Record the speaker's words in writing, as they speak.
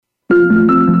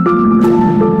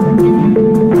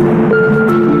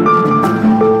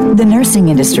nursing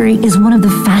industry is one of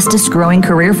the fastest growing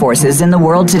career forces in the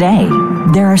world today.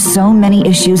 There are so many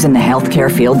issues in the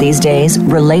healthcare field these days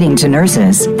relating to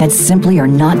nurses that simply are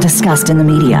not discussed in the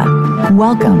media.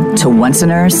 Welcome to Once a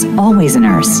Nurse, Always a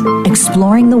Nurse,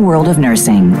 exploring the world of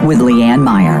nursing with Leanne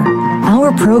Meyer.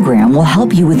 Our program will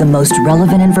help you with the most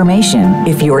relevant information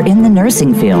if you're in the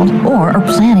nursing field or are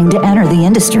planning to enter the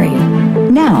industry.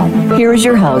 Now, here is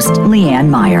your host, Leanne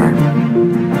Meyer.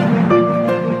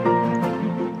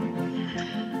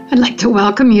 I'd like to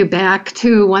welcome you back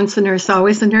to Once a Nurse,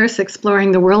 Always a Nurse,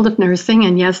 exploring the world of nursing.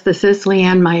 And yes, this is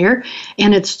Leanne Meyer,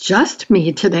 and it's just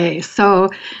me today. So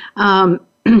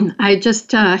I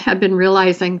just have been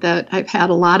realizing that I've had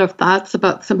a lot of thoughts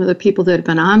about some of the people that have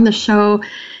been on the show,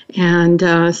 and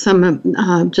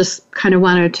some just kind of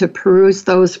wanted to peruse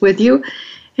those with you.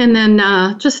 And then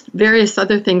just various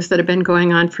other things that have been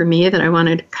going on for me that I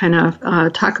wanted to kind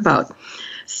of talk about.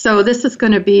 So this is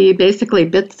going to be basically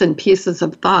bits and pieces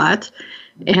of thought.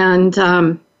 And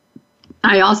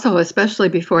I also, especially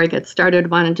before I get started,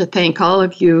 wanted to thank all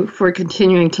of you for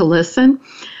continuing to listen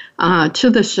to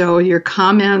the show. Your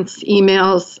comments,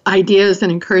 emails, ideas,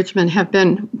 and encouragement have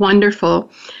been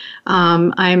wonderful.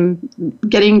 I'm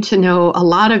getting to know a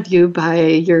lot of you by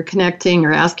your connecting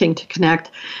or asking to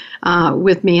connect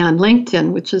with me on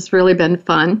LinkedIn, which has really been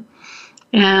fun.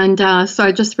 And so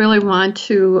I just really want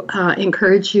to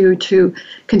encourage you to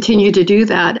continue to do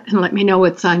that and let me know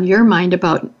what's on your mind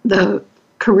about the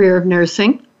career of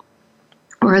nursing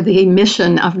or the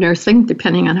mission of nursing,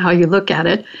 depending on how you look at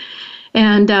it.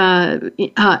 And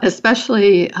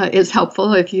especially is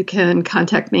helpful if you can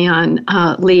contact me on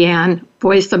Leanne,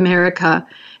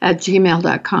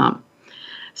 voiceamerica@gmail.com.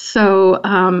 So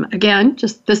again,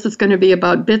 just this is going to be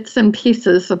about bits and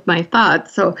pieces of my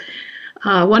thoughts. So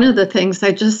one of the things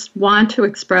I just want to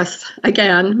express,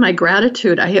 again, my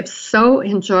gratitude. I have so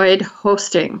enjoyed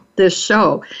hosting this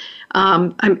show.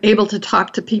 I'm able to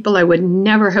talk to people I would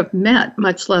never have met,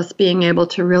 much less being able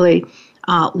to really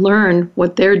learn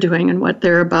what they're doing and what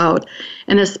they're about,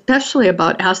 and especially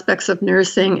about aspects of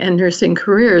nursing and nursing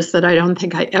careers that I don't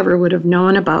think I ever would have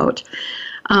known about.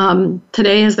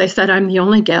 Today, as I said, I'm the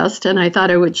only guest, and I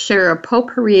thought I would share a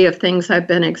potpourri of things I've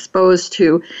been exposed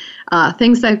to,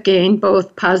 things I've gained,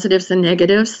 both positives and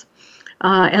negatives,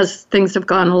 as things have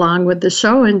gone along with the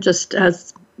show and just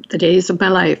as the days of my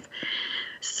life.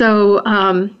 So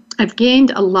I've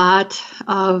gained a lot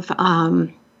of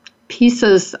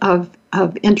pieces of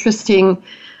interesting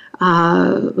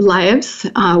lives,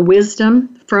 wisdom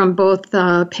from both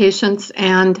patients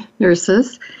and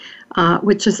nurses,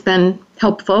 which has been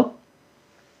helpful.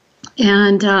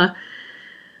 And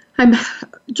I'm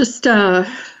just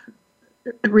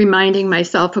reminding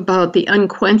myself about the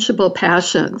unquenchable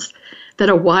passions that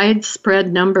a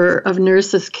widespread number of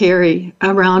nurses carry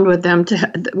around with them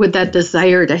with that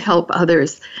desire to help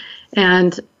others.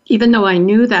 And even though I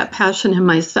knew that passion in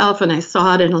myself and I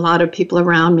saw it in a lot of people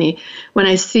around me, when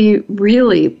I see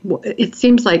really, it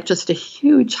seems like just a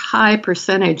huge high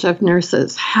percentage of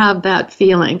nurses have that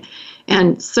feeling,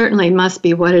 and certainly must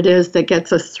be what it is that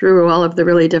gets us through all of the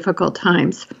really difficult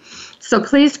times. So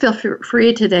please feel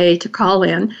free today to call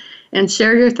in and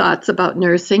share your thoughts about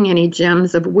nursing, any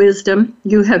gems of wisdom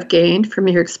you have gained from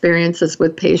your experiences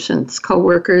with patients,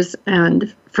 coworkers,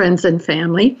 and friends and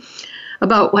family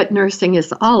about what nursing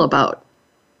is all about.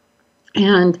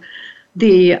 And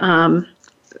the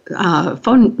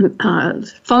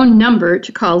phone number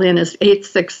to call in is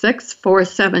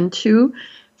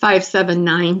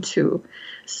 866-472-5792.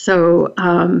 So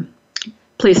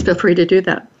please feel free to do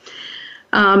that.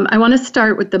 I want to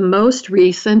start with the most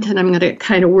recent, and I'm going to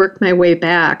kind of work my way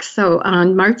back. So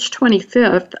on March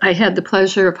 25th, I had the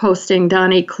pleasure of hosting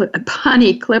Bonnie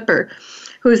Clipper,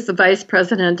 who is the Vice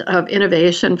President of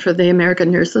Innovation for the American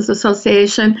Nurses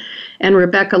Association, and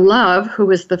Rebecca Love,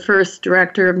 who is the first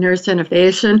Director of Nurse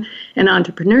Innovation and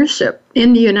Entrepreneurship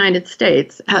in the United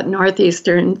States at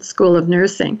Northeastern School of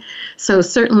Nursing. So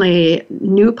certainly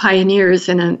new pioneers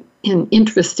in an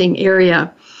interesting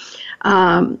area.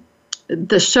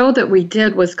 The show that we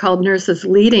did was called Nurses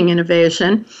Leading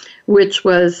Innovation, which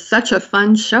was such a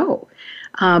fun show.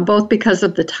 Both because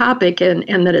of the topic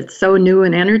and that it's so new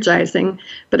and energizing,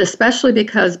 but especially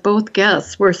because both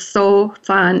guests were so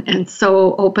fun and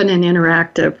so open and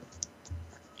interactive.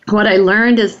 What I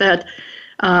learned is that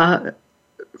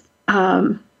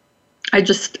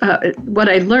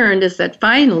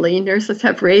finally nurses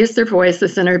have raised their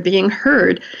voices and are being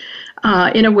heard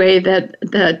in a way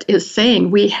that is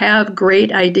saying we have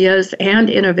great ideas and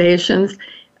innovations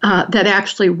that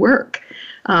actually work.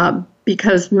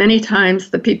 because many times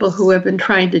the people who have been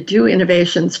trying to do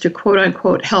innovations to quote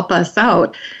unquote help us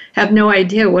out have no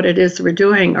idea what it is we're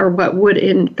doing or what would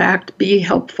in fact be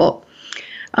helpful.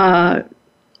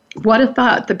 What a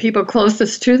thought, the people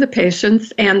closest to the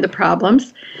patients and the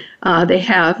problems they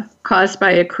have caused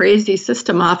by a crazy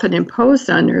system often imposed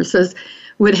on nurses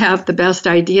would have the best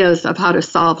ideas of how to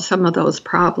solve some of those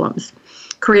problems,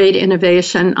 create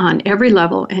innovation on every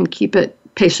level, and keep it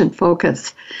patient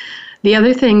focused. The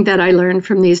other thing that I learned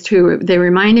from these two, they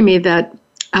reminded me that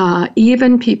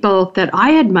even people that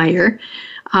I admire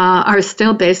are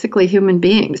still basically human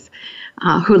beings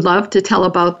who love to tell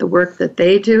about the work that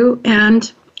they do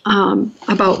and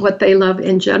about what they love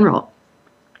in general.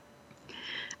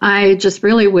 I just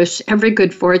really wish every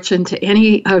good fortune to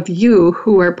any of you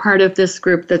who are part of this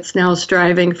group that's now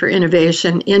striving for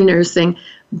innovation in nursing,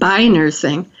 by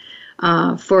nursing,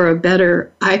 for a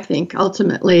better, I think,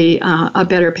 ultimately, a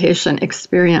better patient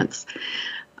experience.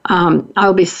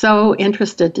 I'll be so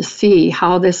interested to see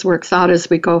how this works out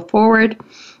as we go forward.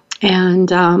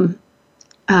 And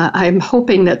I'm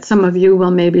hoping that some of you will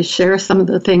maybe share some of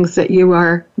the things that you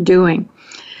are doing.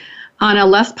 On a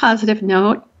less positive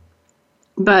note,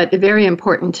 but very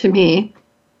important to me,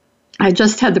 I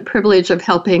just had the privilege of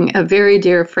helping a very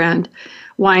dear friend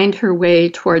wind her way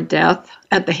toward death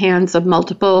at the hands of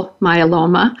multiple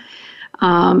myeloma.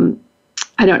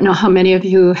 I don't know how many of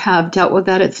you have dealt with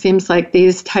that. It seems like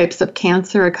these types of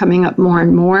cancer are coming up more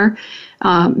and more.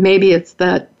 Maybe it's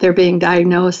that they're being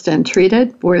diagnosed and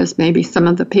treated, whereas maybe some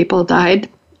of the people died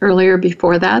earlier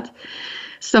before that.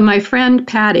 So my friend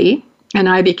Patty and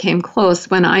I became close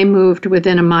when I moved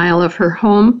within a mile of her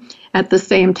home at the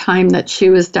same time that she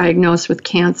was diagnosed with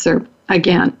cancer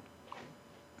again.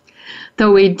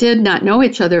 Though we did not know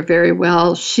each other very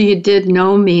well, she did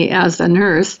know me as a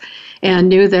nurse and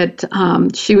knew that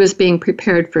she was being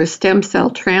prepared for a stem cell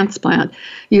transplant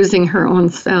using her own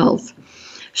cells.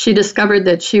 She discovered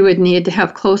that she would need to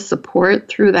have close support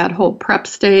through that whole prep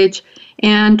stage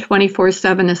and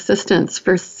 24/7 assistance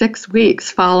for 6 weeks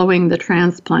following the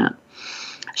transplant.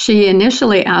 She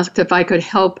initially asked if I could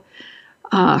help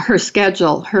her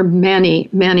schedule her many,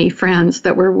 many friends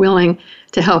that were willing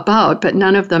to help out, but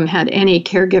none of them had any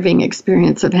caregiving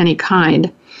experience of any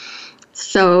kind.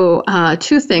 So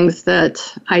two things that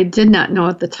I did not know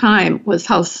at the time was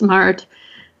how smart,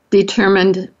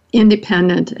 determined,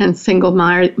 independent, and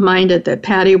single-minded that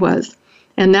Patty was.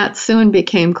 And that soon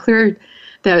became clear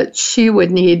that she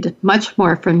would need much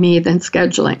more from me than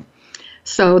scheduling.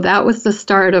 So that was the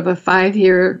start of a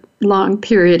 5-year-long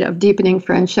period of deepening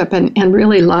friendship and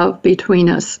really love between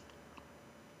us.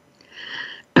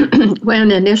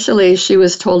 When initially she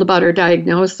was told about her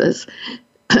diagnosis,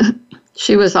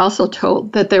 she was also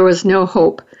told that there was no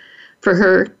hope for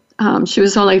her. She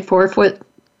was only 4 foot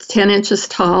 10 inches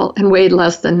tall and weighed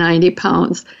less than 90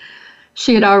 pounds.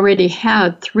 She had already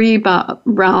had 3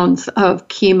 rounds of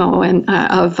chemo and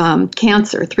of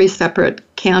cancer, 3 separate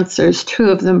cancers, 2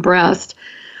 of them breast.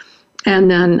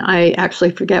 And then I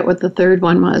actually forget what the third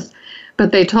one was.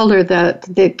 But they told her that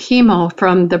the chemo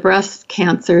from the breast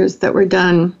cancers that were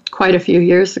done quite a few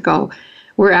years ago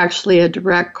were actually a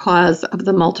direct cause of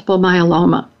the multiple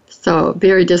myeloma. So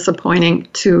very disappointing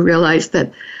to realize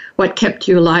that what kept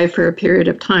you alive for a period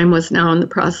of time was now in the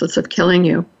process of killing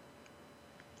you.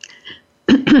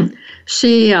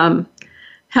 She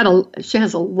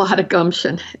has a lot of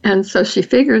gumption, and so she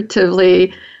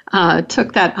figuratively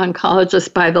took that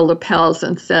oncologist by the lapels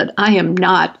and said, "I am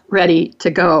not ready to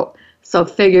go, so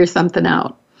figure something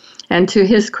out." And to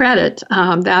his credit,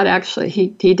 that actually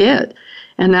he did.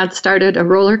 And that started a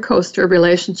roller coaster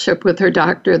relationship with her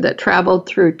doctor that traveled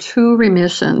through 2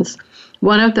 remissions,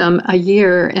 one of them a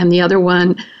year and the other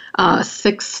one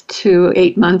 6 to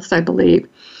 8 months, I believe.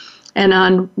 And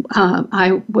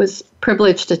I was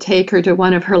privileged to take her to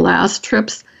one of her last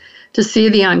trips to see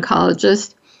the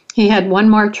oncologist. He had one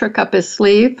more trick up his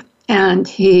sleeve, and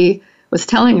he was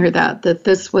telling her that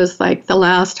this was like the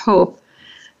last hope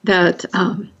that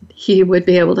he would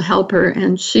be able to help her.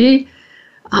 And she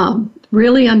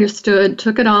really understood,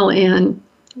 took it all in,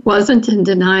 wasn't in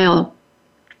denial.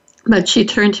 But she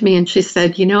turned to me and she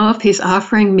said, "You know, if he's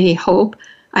offering me hope,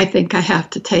 I think I have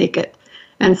to take it."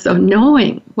 And so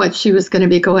knowing what she was going to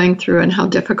be going through and how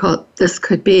difficult this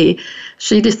could be,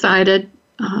 she decided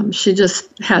she just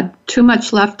had too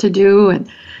much left to do, and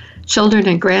children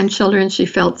and grandchildren she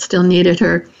felt still needed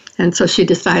her. And so she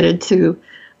decided to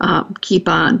keep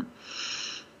on.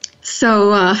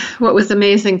 So what was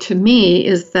amazing to me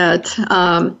is that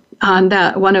on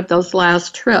that one of those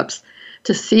last trips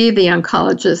to see the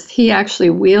oncologist, he actually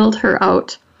wheeled her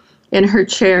out in her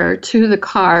chair to the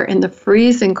car in the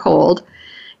freezing cold,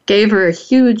 gave her a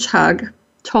huge hug,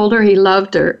 told her he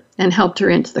loved her, and helped her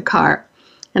into the car.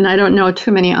 And I don't know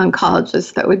too many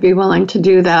oncologists that would be willing to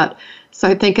do that. So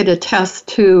I think it attests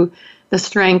to the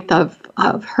strength of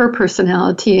her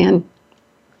personality and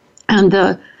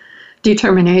the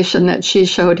determination that she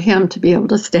showed him to be able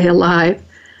to stay alive.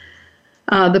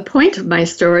 The point of my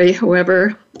story,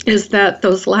 however, is that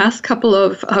those last couple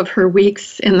of her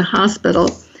weeks in the hospital,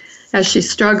 as she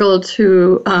struggled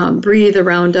to breathe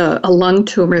around a lung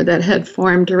tumor that had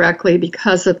formed directly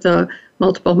because of the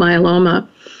multiple myeloma,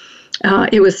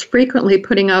 it was frequently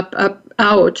putting out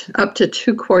up to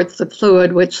 2 quarts of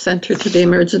fluid, which sent her to the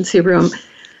emergency room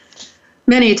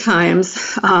many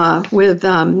times with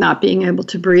not being able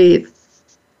to breathe.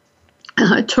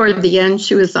 Toward the end,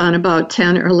 she was on about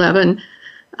 10 or 11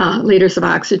 liters of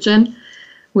oxygen,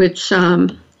 which,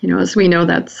 as we know,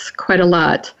 that's quite a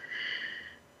lot.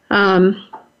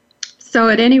 So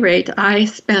at any rate, I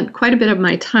spent quite a bit of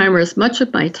my time, or as much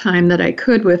of my time that I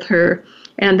could, with her,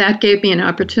 and that gave me an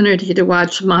opportunity to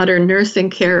watch modern nursing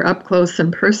care up close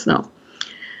and personal.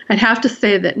 I'd have to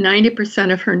say that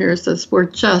 90% of her nurses were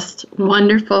just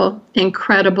wonderful,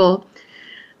 incredible.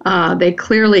 They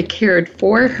clearly cared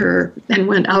for her and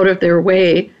went out of their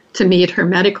way to meet her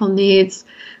medical needs,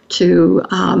 to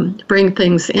bring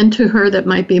things into her that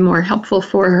might be more helpful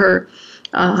for her,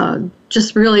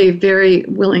 just really very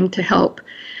willing to help.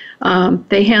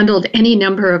 They handled any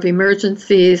number of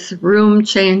emergencies, room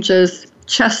changes,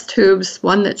 chest tubes,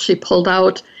 one that she pulled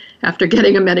out after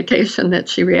getting a medication that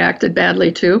she reacted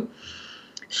badly to.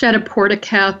 She had a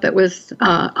portacath that was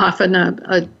often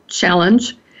a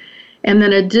challenge, and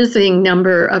then a dizzying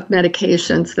number of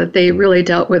medications that they really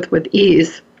dealt with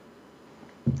ease.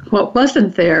 What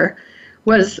wasn't there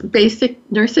was basic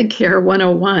nursing care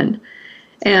 101.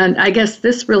 And I guess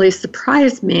this really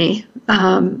surprised me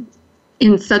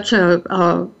in such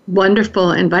a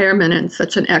wonderful environment and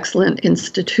such an excellent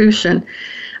institution.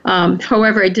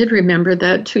 However, I did remember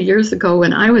that 2 years ago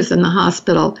when I was in the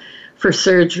hospital for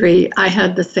surgery, I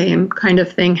had the same kind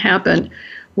of thing happen,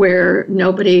 where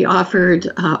nobody offered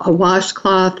a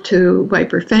washcloth to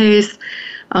wipe her face.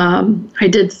 I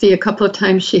did see a couple of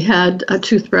times she had a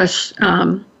toothbrush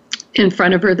in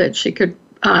front of her that she could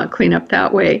clean up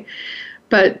that way.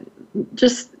 But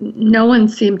just no one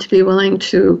seemed to be willing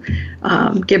to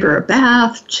give her a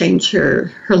bath, change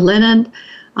her linen.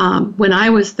 When I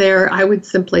was there, I would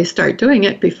simply start doing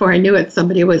it. Before I knew it,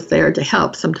 somebody was there to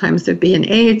help. Sometimes it'd be an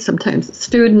aide, sometimes a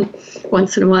student,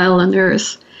 once in a while a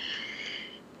nurse.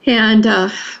 And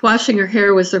washing her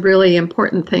hair was a really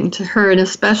important thing to her, and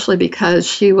especially because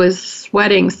she was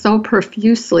sweating so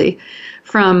profusely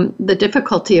from the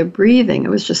difficulty of breathing. It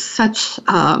was just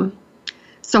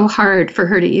so hard for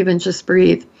her to even just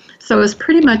breathe. So it was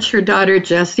pretty much her daughter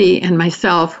Jessie and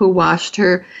myself who washed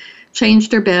her,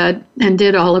 changed her bed, and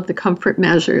did all of the comfort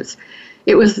measures.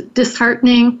 It was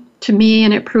disheartening to me,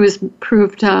 and it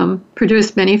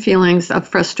produced many feelings of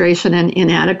frustration and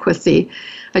inadequacy.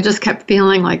 I just kept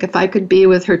feeling like if I could be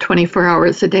with her 24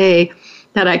 hours a day,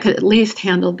 that I could at least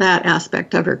handle that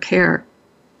aspect of her care.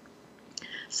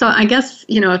 So I guess,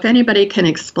 if anybody can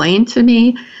explain to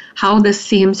me how this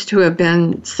seems to have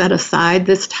been set aside,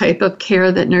 this type of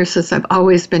care that nurses have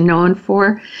always been known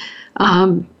for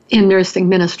in nursing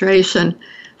administration,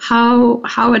 how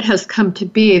it has come to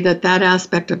be that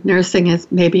aspect of nursing is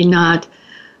maybe not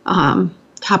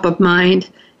top of mind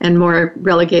and more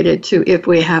relegated to if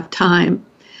we have time.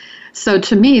 So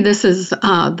to me, this is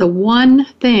the one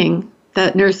thing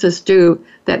that nurses do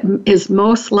that is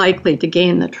most likely to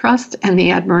gain the trust and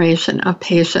the admiration of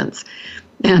patients,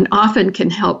 and often can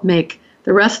help make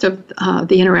the rest of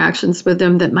the interactions with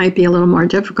them that might be a little more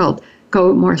difficult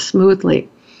go more smoothly.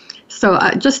 So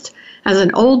just as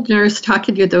an old nurse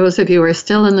talking to those of you who are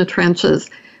still in the trenches,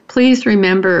 please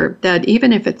remember that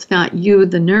even if it's not you,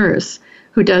 the nurse,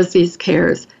 who does these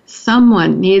cares,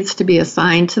 someone needs to be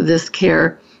assigned to this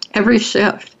care every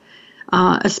shift,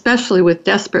 especially with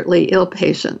desperately ill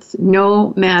patients,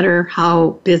 no matter how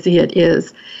busy it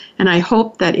is. And I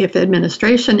hope that if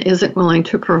administration isn't willing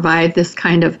to provide this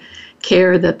kind of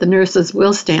care, that the nurses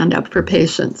will stand up for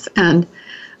patients and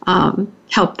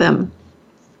help them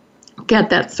get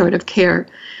that sort of care.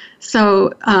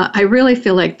 So I really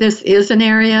feel like this is an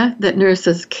area that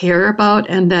nurses care about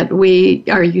and that we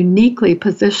are uniquely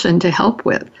positioned to help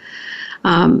with.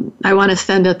 I want to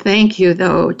send a thank you,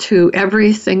 though, to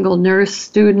every single nurse,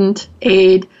 student,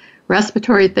 aide,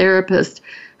 respiratory therapist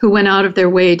who went out of their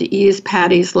way to ease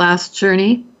Patty's last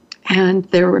journey, and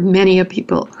there were many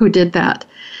people who did that.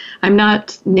 I'm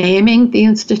not naming the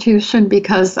institution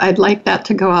because I'd like that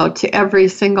to go out to every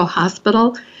single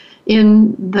hospital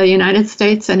in the United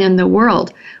States and in the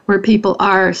world where people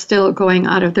are still going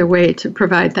out of their way to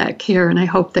provide that care. And I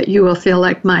hope that you will feel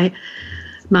like my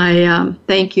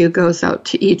thank you goes out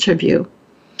to each of you.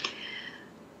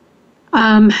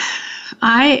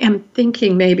 I am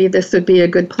thinking maybe this would be a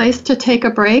good place to take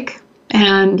a break.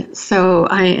 And so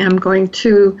I am going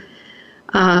to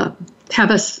have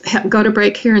us go to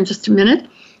break here in just a minute.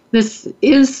 This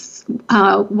is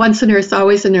Once a Nurse,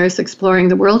 Always a Nurse, exploring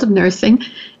the world of nursing.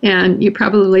 And you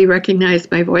probably recognize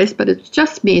my voice, but it's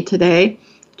just me today,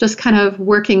 just kind of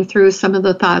working through some of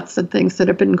the thoughts and things that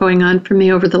have been going on for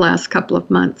me over the last couple of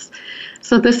months.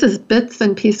 So this is Bits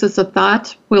and Pieces of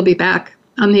Thought. We'll be back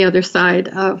on the other side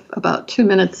of about 2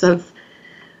 minutes of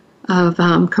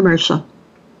commercial.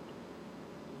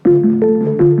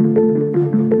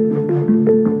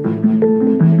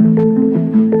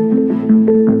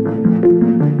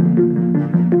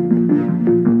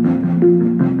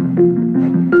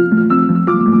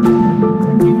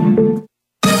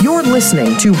 You're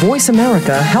listening to Voice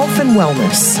America Health and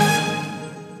Wellness.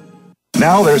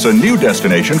 Now there's a new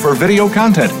destination for video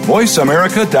content,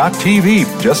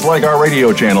 voiceamerica.tv, just like our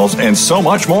radio channels and so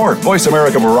much more. Voice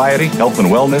America Variety, Health and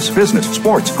Wellness, Business,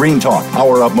 Sports, Green Talk,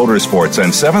 Power Up Motorsports,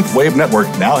 and Seventh Wave Network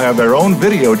now have their own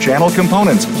video channel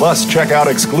components. Plus, check out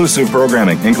exclusive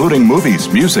programming, including movies,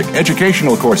 music,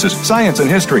 educational courses, science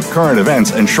and history, current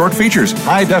events, and short features.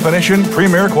 High-definition,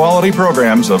 premier quality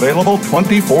programs available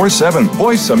 24/7.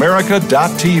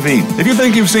 voiceamerica.tv. If you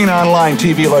think you've seen online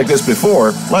TV like this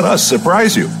before, let us surprise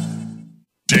you.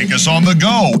 Take us on the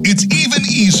go. It's even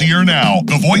easier now.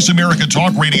 The Voice America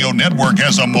Talk Radio Network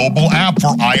has a mobile app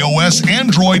for iOS,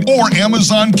 Android, or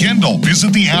Amazon Kindle.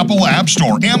 Visit the Apple App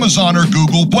Store, Amazon, or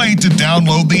Google Play to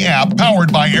download the app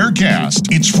powered by Aircast.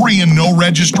 It's free and no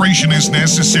registration is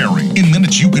necessary. In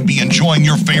minutes, you could be enjoying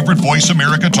your favorite Voice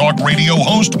America Talk Radio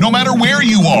host no matter where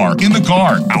you are, in the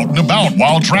car, out and about,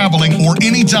 while traveling, or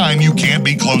anytime you can't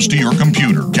be close to your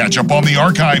computer. Catch up on the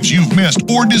archives you've missed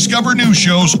or discover new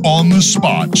shows on the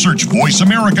spot. Search Voice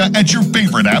America at your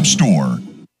favorite app store.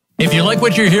 If you like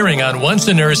what you're hearing on Once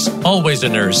a Nurse, Always a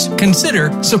Nurse,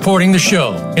 consider supporting the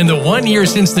show. In the 1 year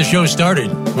since the show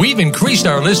started, we've increased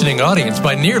our listening audience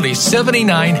by nearly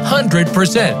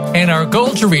 7,900%, and our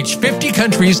goal to reach 50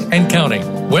 countries and counting.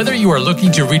 Whether you are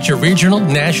looking to reach a regional,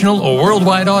 national, or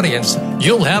worldwide audience,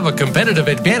 you'll have a competitive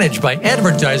advantage by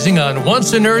advertising on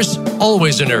Once a Nurse,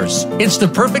 Always a Nurse. It's the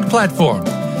perfect platform.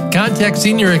 Contact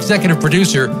Senior Executive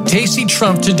Producer Tacey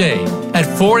Trump today at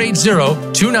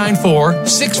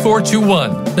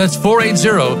 480-294-6421. That's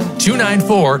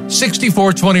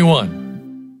 480-294-6421.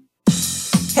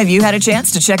 Have you had a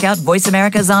chance to check out Voice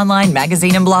America's online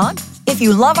magazine and blog? If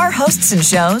you love our hosts and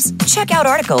shows, check out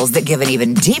articles that give an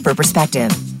even deeper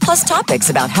perspective, plus topics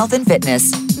about health and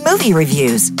fitness, movie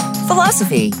reviews,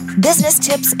 philosophy, business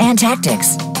tips and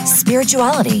tactics,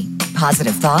 spirituality,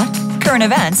 positive thought, current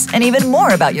events, and even more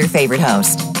about your favorite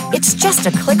host. It's just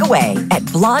a click away at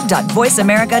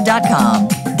blog.voiceamerica.com.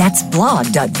 That's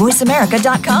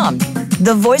blog.voiceamerica.com.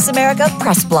 The Voice America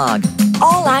Press Blog.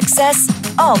 All access,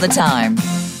 all the time.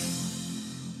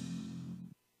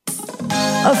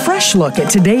 A fresh look at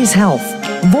today's health.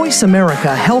 Voice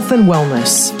America Health and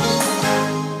Wellness.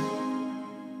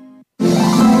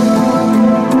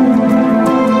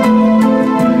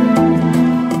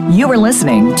 You are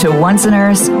listening to Once a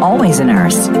Nurse, Always a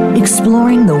Nurse,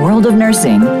 exploring the world of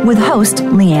nursing with host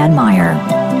Leanne Meyer.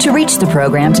 To reach the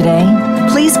program today,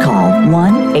 please call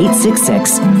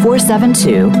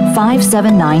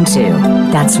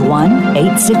 1-866-472-5792. That's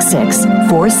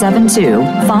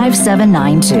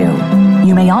 1-866-472-5792.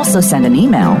 You may also send an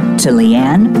email to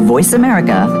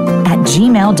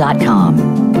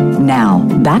leannevoiceamerica@gmail.com. Now,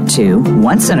 back to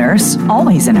Once a Nurse,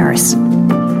 Always a Nurse.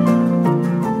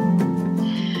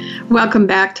 Welcome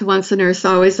back to Once a Nurse,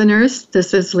 Always a Nurse.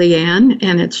 This is Leanne,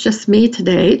 and it's just me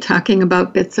today talking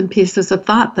about bits and pieces of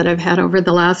thought that I've had over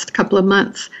the last couple of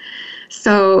months.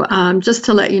 So just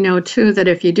to let you know, too, that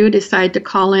if you do decide to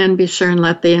call in, be sure and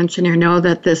let the engineer know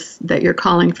that you're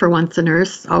calling for Once a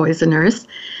Nurse, Always a Nurse.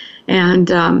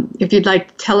 And if you'd like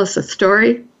to tell us a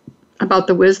story about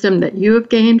the wisdom that you have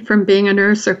gained from being a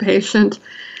nurse or patient,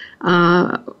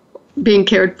 being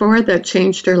cared for, that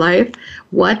changed your life,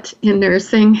 what in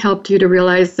nursing helped you to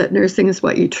realize that nursing is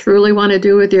what you truly want to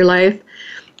do with your life.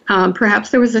 Perhaps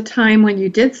there was a time when you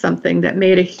did something that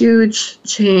made a huge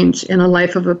change in the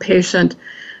life of a patient,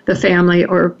 the family,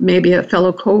 or maybe a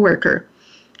fellow coworker.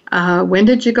 When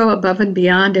did you go above and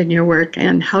beyond in your work,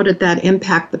 and how did that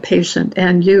impact the patient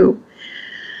and you?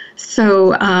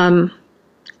 So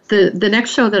the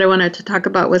next show that I wanted to talk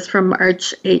about was from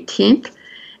March 18th.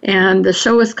 And the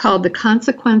show is called The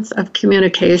Consequence of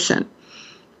Communication.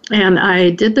 And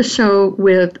I did the show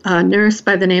with a nurse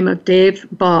by the name of Dave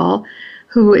Ball,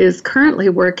 who is currently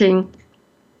working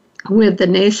with the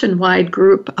nationwide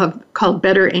group called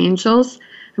Better Angels.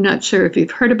 I'm not sure if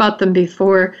you've heard about them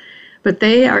before, but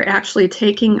they are actually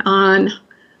taking on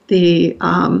the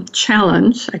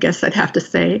challenge, I guess I'd have to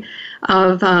say,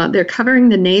 of they're covering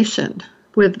the nation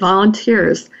with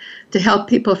volunteers to help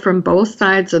people from both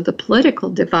sides of the political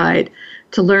divide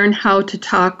to learn how to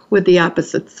talk with the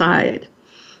opposite side.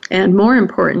 And more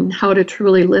important, how to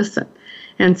truly listen.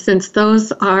 And since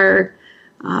those are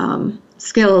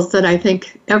skills that I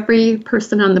think every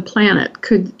person on the planet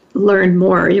could learn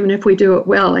more, even if we do it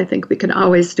well, I think we can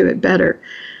always do it better.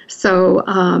 So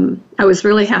I was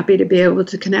really happy to be able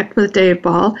to connect with Dave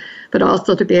Ball, but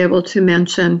also to be able to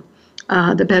mention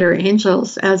the Better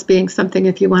Angels as being something,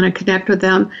 if you want to connect with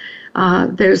them,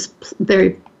 there's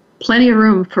plenty of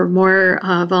room for more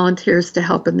volunteers to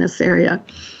help in this area.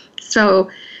 So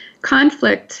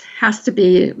conflict has to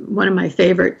be one of my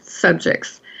favorite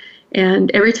subjects.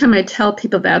 And every time I tell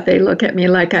people that, they look at me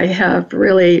like I have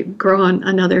really grown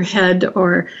another head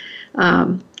or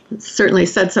certainly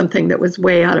said something that was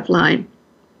way out of line.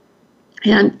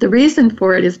 And the reason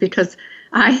for it is because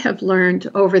I have learned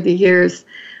over the years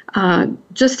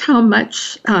just how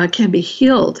much can be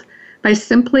healed by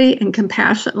simply and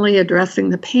compassionately addressing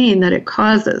the pain that it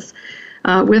causes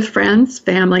with friends,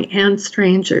 family, and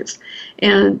strangers.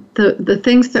 And the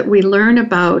things that we learn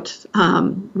about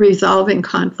resolving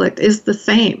conflict is the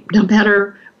same, no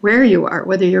matter where you are,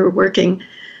 whether you're working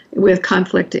with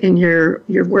conflict in your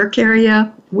work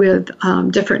area, with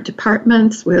different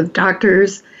departments, with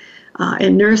doctors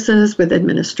and nurses, with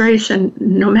administration.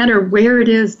 No matter where it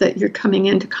is that you're coming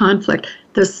into conflict,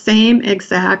 the same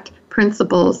exact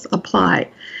principles apply.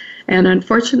 And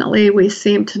unfortunately, we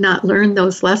seem to not learn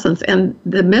those lessons. And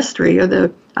the mystery, or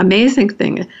the amazing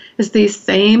thing, is these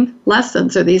same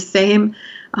lessons or these same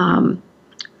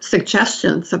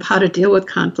suggestions of how to deal with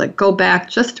conflict go back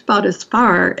just about as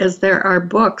far as there are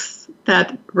books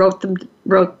that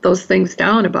wrote those things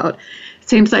down about. It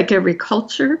seems like every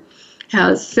culture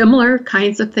has similar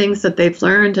kinds of things that they've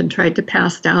learned and tried to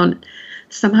pass down.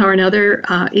 Somehow or another,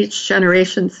 each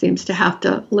generation seems to have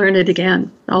to learn it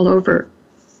again all over.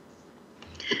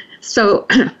 So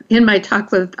in my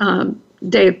talk with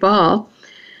Dave Ball,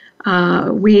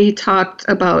 we talked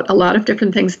about a lot of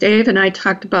different things. Dave and I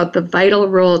talked about the vital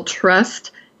role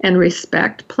trust and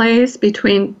respect plays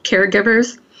between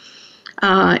caregivers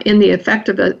in the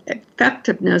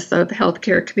effectiveness of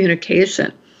healthcare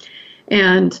communication.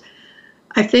 And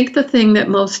I think the thing that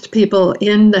most people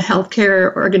in the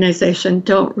healthcare organization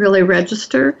don't really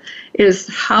register is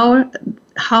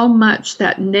how much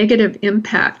that negative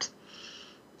impact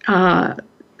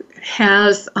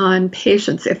has on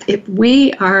patients. If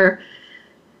we are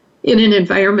in an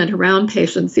environment around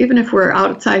patients, even if we're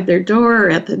outside their door or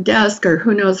at the desk or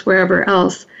who knows wherever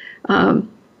else,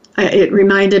 it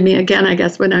reminded me again, I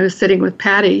guess, when I was sitting with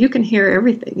Patty, you can hear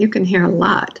everything. You can hear a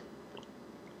lot.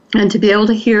 And to be able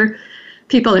to hear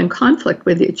people in conflict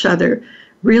with each other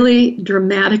really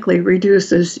dramatically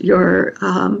reduces your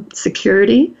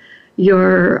security,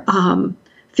 your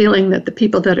feeling that the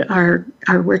people that are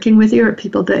working with you are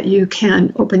people that you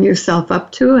can open yourself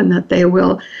up to, and that they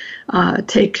will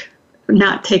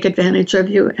not take advantage of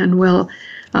you and will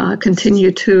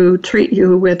continue to treat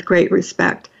you with great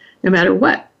respect, no matter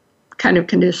what kind of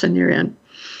condition you're in.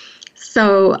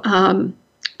 So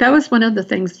that was one of the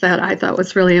things that I thought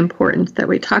was really important that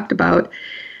we talked about.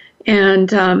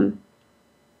 And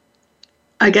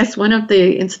I guess one of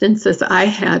the instances I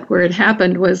had where it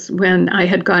happened was when I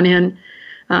had gone in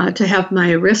to have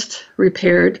my wrist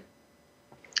repaired.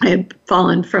 I had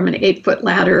fallen from an 8-foot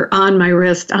ladder on my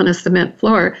wrist on a cement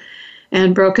floor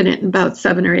and broken it in about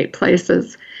 7 or 8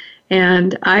 places.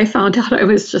 And I found out I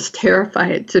was just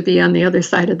terrified to be on the other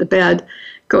side of the bed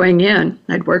going in.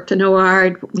 I'd worked in OR,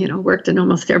 I'd worked in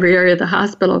almost every area of the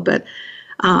hospital, but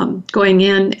going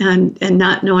in and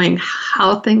not knowing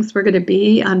how things were going to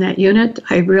be on that unit,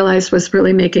 I realized was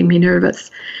really making me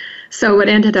nervous. So what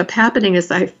ended up happening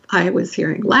is I was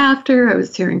hearing laughter, I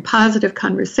was hearing positive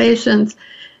conversations,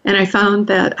 and I found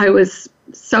that I was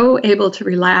so able to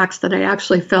relax that I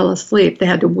actually fell asleep. They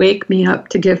had to wake me up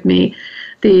to give me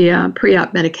the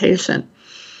pre-op medication.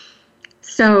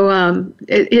 So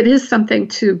it is something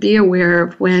to be aware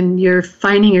of when you're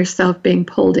finding yourself being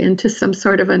pulled into some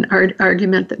sort of an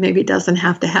argument that maybe doesn't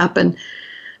have to happen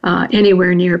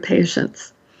anywhere near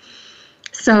patients.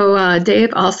 So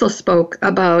Dave also spoke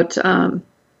about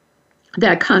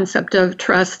that concept of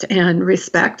trust and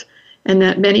respect and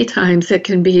that many times it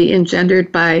can be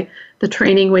engendered by the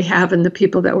training we have and the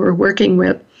people that we're working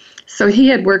with. So he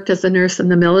had worked as a nurse in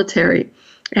the military,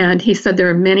 and he said there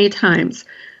are many times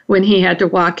when he had to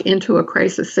walk into a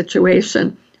crisis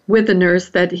situation with a nurse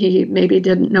that he maybe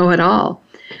didn't know at all.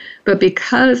 But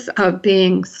because of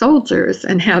being soldiers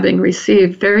and having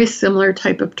received very similar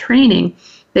type of training,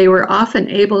 they were often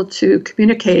able to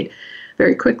communicate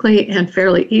very quickly and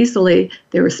fairly easily.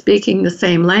 They were speaking the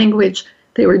same language.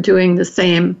 They were doing the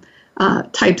same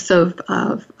types of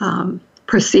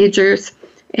procedures,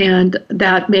 and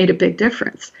that made a big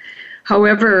difference.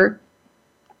 However,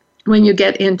 when you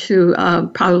get into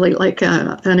probably like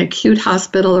an acute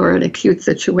hospital or an acute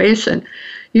situation,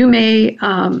 you may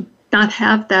not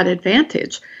have that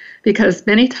advantage, because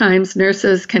many times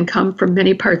nurses can come from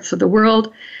many parts of the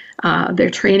world. Their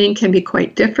training can be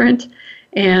quite different,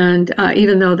 and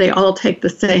even though they all take the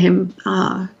same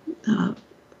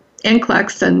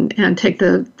NCLEX and take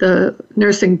the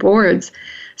nursing boards,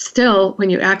 still, when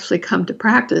you actually come to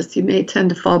practice, you may tend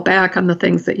to fall back on the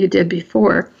things that you did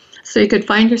before. So you could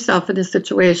find yourself in a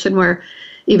situation where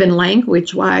even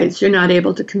language-wise, you're not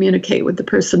able to communicate with the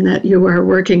person that you are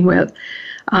working with.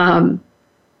 And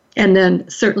then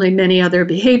certainly many other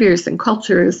behaviors and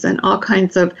cultures and all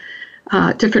kinds of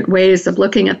different ways of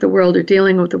looking at the world or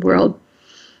dealing with the world.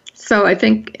 So I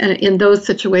think in those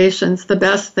situations, the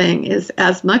best thing is,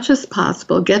 as much as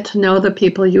possible, get to know the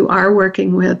people you are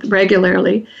working with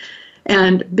regularly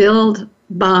and build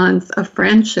bonds of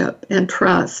friendship and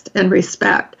trust and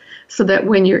respect, so that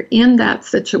when you're in that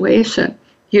situation,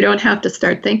 you don't have to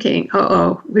start thinking,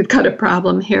 uh-oh, we've got a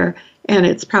problem here, and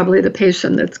it's probably the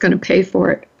patient that's going to pay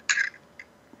for it.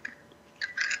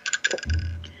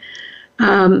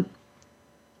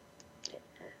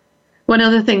 One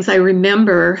of the things I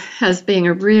remember as being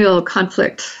a real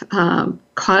conflict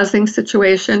causing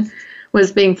situation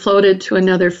was being floated to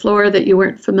another floor that you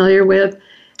weren't familiar with,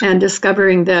 and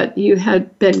discovering that you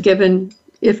had been given,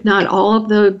 if not all of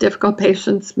the difficult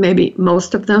patients, maybe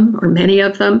most of them or many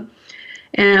of them,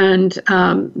 and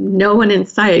no one in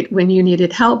sight when you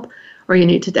needed help or you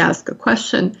needed to ask a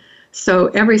question. So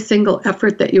every single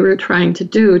effort that you were trying to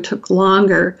do took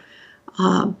longer,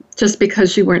 just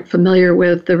because you weren't familiar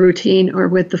with the routine or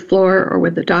with the floor or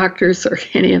with the doctors or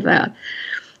any of that.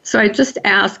 So I just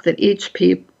ask that each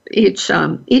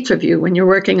of you, when you're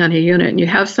working on a unit and you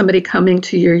have somebody coming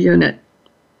to your unit,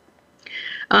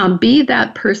 be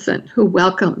that person who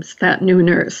welcomes that new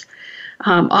nurse.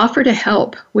 Offer to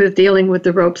help with dealing with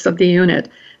the ropes of the unit.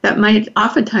 That might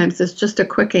oftentimes is just a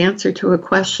quick answer to a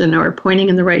question or pointing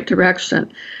in the right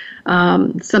direction,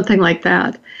 something like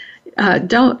that.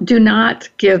 Do not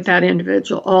give that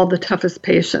individual all the toughest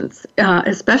patients,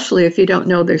 especially if you don't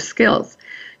know their skills.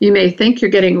 You may think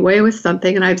you're getting away with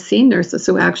something, and I've seen nurses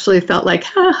who actually felt like,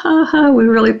 ha, ha, ha, we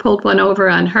really pulled one over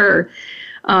on her.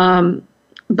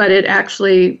 But it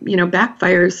actually,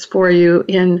 backfires for you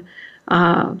in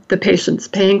the patient's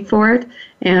paying for it,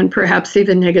 and perhaps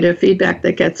even negative feedback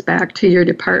that gets back to your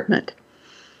department.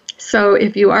 So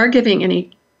if you are giving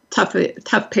any tough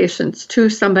patients to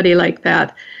somebody like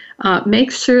that,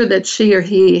 make sure that she or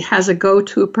he has a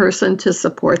go-to person to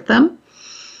support them.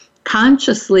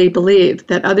 Consciously believe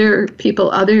that other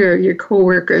people, your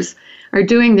coworkers, are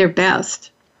doing their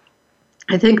best.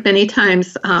 I think many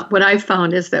times what I've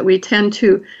found is that we tend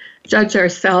to judge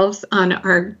ourselves on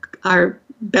our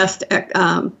best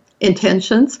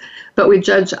intentions, but we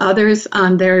judge others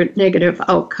on their negative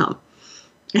outcome.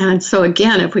 And so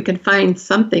again, if we can find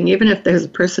something, even if there's a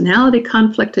personality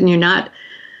conflict and you're not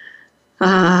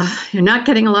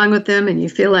getting along with them and you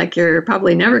feel like you're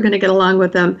probably never going to get along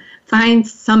with them, find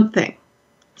something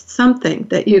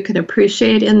that you can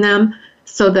appreciate in them,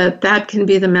 so that can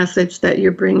be the message that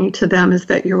you're bringing to them, is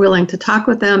that you're willing to talk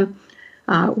with them,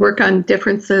 work on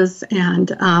differences, and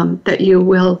that you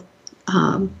will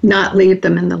not leave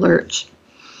them in the lurch.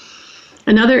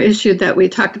 Another issue that we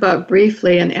talked about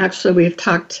briefly, and actually we've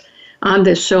talked on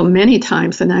this show many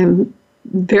times, and I'm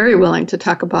very willing to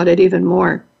talk about it even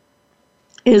more,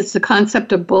 is the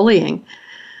concept of bullying.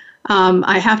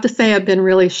 I have to say I've been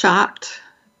really shocked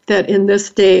that in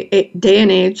this day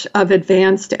and age of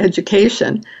advanced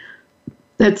education,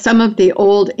 that some of the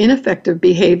old ineffective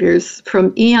behaviors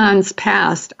from eons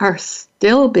past are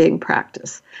still being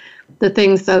practiced. The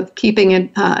things of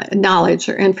keeping knowledge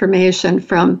or information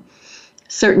from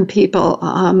certain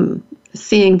people,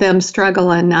 seeing them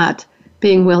struggle and not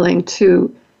being willing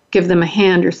to give them a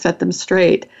hand or set them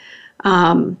straight.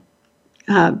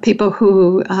 People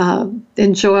who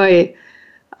enjoy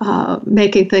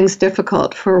making things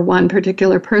difficult for one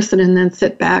particular person and then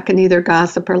sit back and either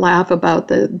gossip or laugh about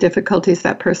the difficulties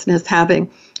that person is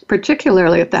having.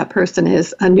 particularly if that person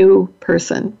is a new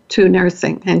person to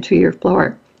nursing and to your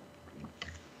floor.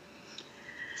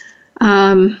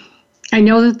 I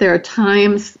know that there are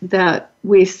times that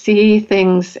we see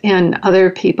things in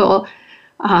other people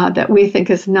that we think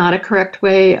is not a correct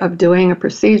way of doing a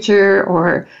procedure,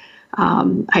 or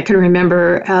I can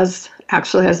remember as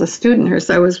a student nurse,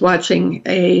 I was watching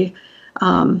a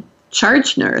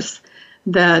charge nurse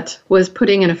that was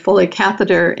putting in a Foley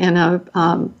catheter in a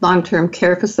long-term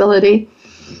care facility,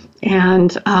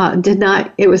 and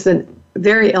it was a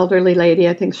very elderly lady,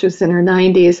 I think she was in her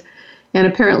 90s, and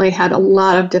apparently had a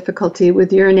lot of difficulty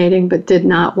with urinating, but did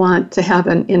not want to have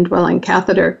an indwelling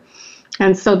catheter.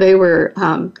 And so they were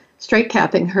straight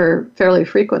capping her fairly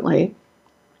frequently.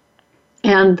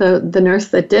 And the nurse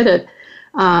that did it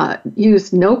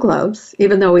used no gloves,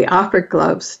 even though we offered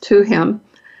gloves to him,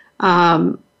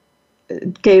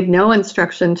 gave no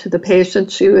instruction to the patient.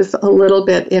 She was a little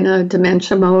bit in a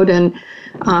dementia mode and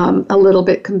a little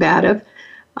bit combative.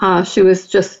 She was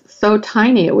just so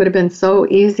tiny. It would have been so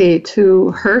easy to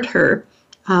hurt her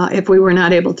if we were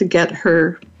not able to get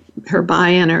her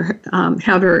buy-in or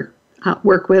have her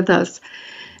work with us.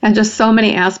 And just so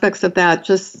many aspects of that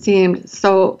just seemed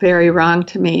so very wrong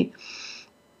to me.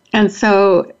 And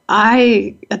so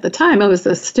at the time, I was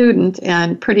a student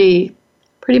and pretty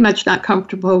much not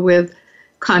comfortable with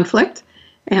conflict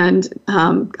and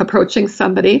approaching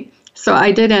somebody. So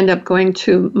I did end up going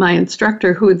to my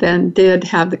instructor, who then did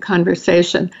have the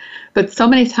conversation. But so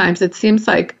many times it seems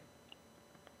like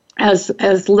as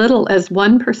little as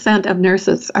 1% of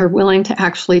nurses are willing to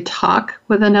actually talk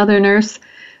with another nurse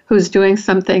who's doing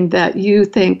something that you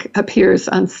think appears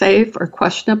unsafe or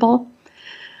questionable.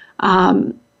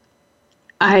 I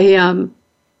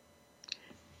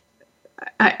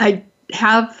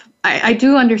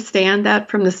do understand that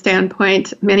from the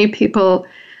standpoint, many people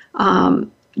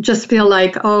just feel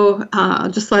like,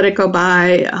 just let it go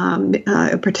by,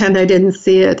 pretend I didn't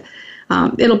see it.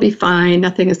 It'll be fine.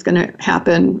 Nothing is going to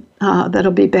happen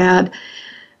that'll be bad.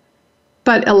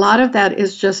 But a lot of that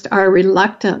is just our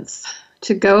reluctance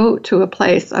to go to a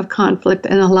place of conflict.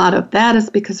 And a lot of that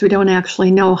is because we don't actually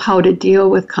know how to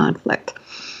deal with conflict.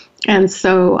 And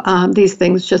so these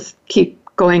things just keep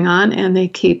going on, and they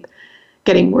keep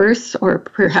getting worse, or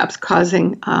perhaps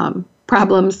causing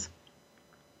problems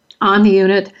on the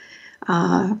unit,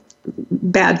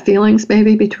 bad feelings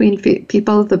maybe between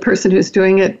people. The person who's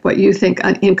doing it, what you think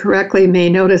incorrectly, may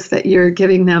notice that you're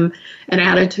giving them an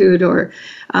attitude, or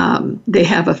they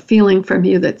have a feeling from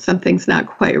you that something's not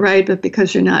quite right, but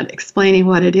because you're not explaining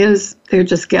what it is, they're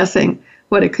just guessing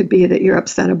what it could be that you're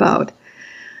upset about.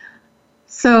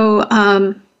 So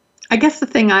I guess the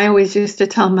thing I always used to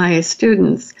tell my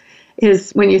students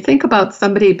is, when you think about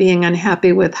somebody being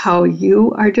unhappy with how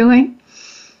you are doing,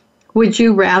 would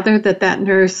you rather that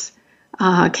nurse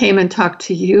came and talked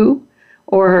to you,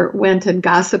 or went and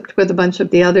gossiped with a bunch of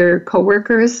the other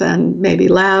coworkers and maybe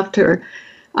laughed, or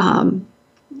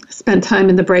spent time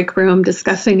in the break room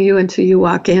discussing you until you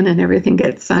walk in and everything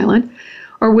gets silent?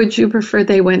 Or would you prefer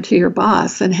they went to your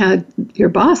boss and had your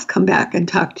boss come back and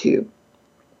talk to you?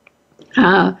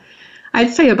 I'd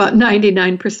say about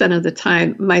 99% of the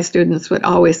time, my students would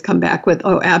always come back with,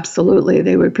 oh, absolutely,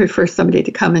 they would prefer somebody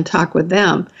to come and talk with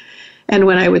them. And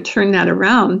when I would turn that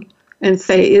around and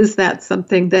say, is that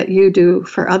something that you do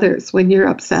for others when you're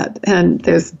upset? And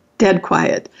there's dead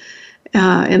quiet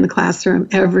in the classroom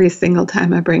every single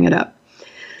time I bring it up.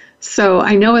 So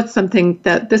I know it's something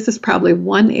that this is probably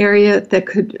one area that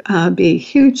could be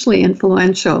hugely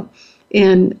influential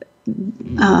in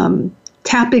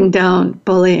tapping down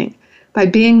bullying, by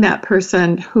being that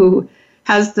person who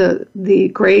has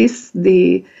the grace,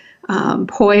 the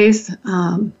poise,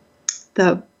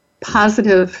 the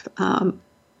positive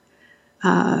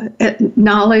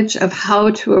knowledge of how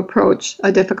to approach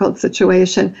a difficult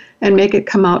situation and make it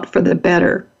come out for the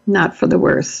better, not for the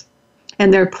worse.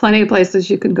 And there are plenty of places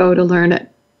you can go to learn it.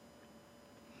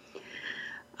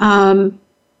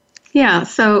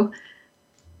 So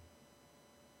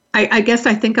I guess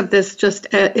I think of this just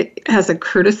as a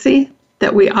courtesy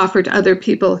that we offer to other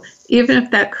people, even if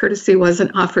that courtesy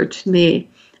wasn't offered to me.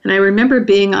 And I remember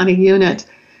being on a unit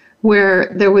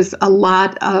where there was a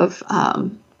lot of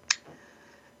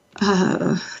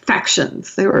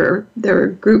factions. There were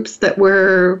groups that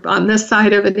were on this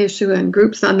side of an issue and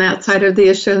groups on that side of the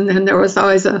issue, and then there was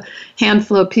always a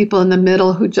handful of people in the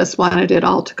middle who just wanted it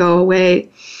all to go away.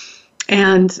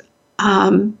 And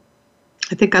I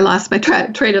think I lost my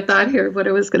train of thought here, what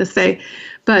I was going to say.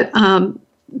 But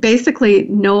basically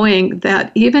knowing that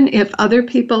even if other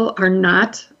people are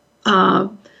not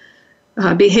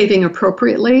behaving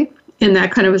appropriately, in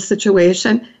that kind of a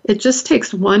situation, it just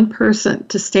takes one person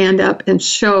to stand up and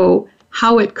show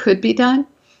how it could be done.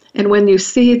 And when you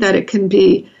see that it can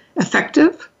be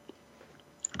effective,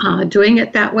 doing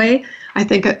it that way, I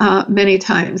think many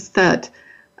times that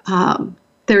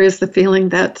there is the feeling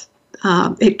that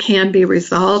it can be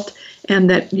resolved and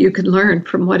that you can learn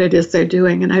from what it is they're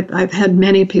doing. And I've had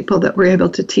many people that were able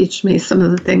to teach me some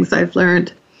of the things I've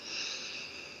learned.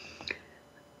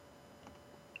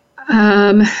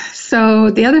 So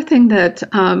the other thing that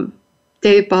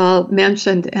Dave Ball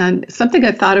mentioned, and something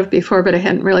I thought of before, but I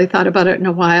hadn't really thought about it in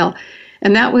a while,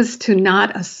 and that was to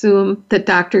not assume that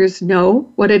doctors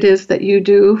know what it is that you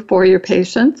do for your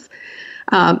patients.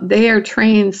 They are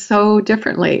trained so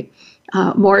differently,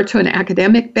 more to an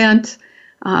academic bent,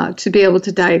 to be able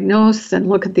to diagnose and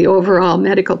look at the overall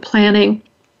medical planning.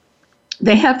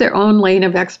 They have their own lane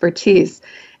of expertise,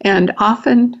 and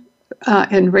often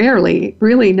and rarely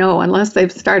really know, unless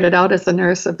they've started out as a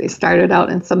nurse, if they started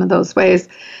out in some of those ways,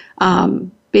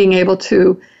 being able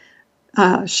to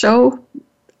show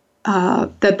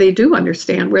that they do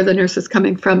understand where the nurse is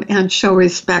coming from and show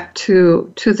respect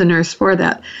to the nurse for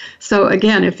that. So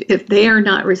again, if they are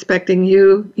not respecting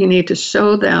you, you need to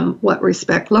show them what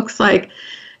respect looks like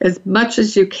as much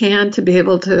as you can to be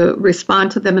able to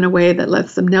respond to them in a way that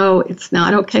lets them know it's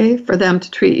not okay for them to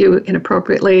treat you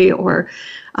inappropriately or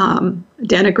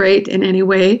denigrate in any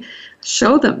way.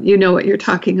 Show them you know what you're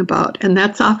talking about. And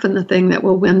that's often the thing that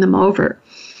will win them over,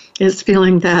 is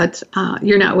feeling that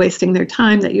you're not wasting their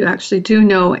time, that you actually do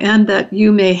know, and that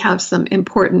you may have some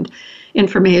important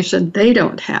information they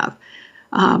don't have,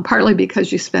 partly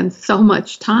because you spend so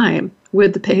much time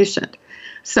with the patient.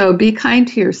 So be kind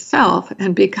to yourself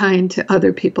and be kind to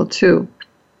other people too.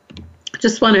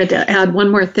 Just wanted to add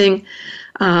one more thing.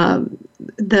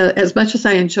 As much as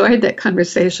I enjoyed that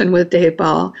conversation with Dave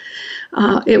Ball,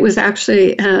 it was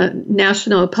actually a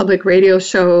national public radio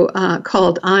show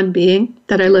called On Being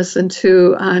that I listened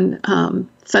to on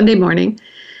Sunday morning.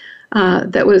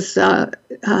 That was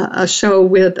a show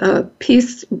with a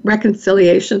peace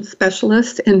reconciliation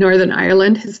specialist in Northern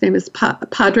Ireland. His name is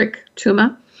Padraig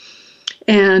Tuma.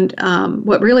 And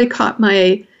what really caught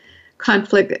my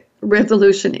conflict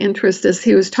resolution interest is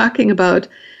he was talking about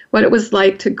what it was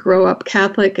like to grow up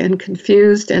Catholic and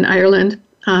confused in Ireland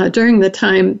during the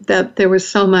time that there was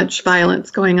so much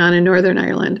violence going on in Northern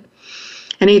Ireland.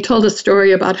 And he told a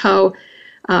story about how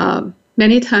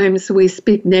many times we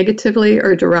speak negatively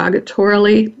or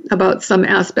derogatorily about some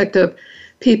aspect of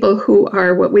people who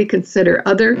are what we consider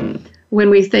other, when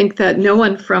we think that no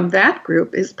one from that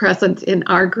group is present in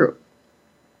our group.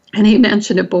 And he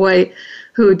mentioned a boy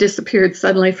who disappeared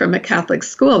suddenly from a Catholic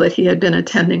school that he had been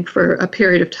attending for a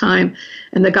period of time.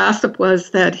 And the gossip was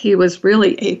that he was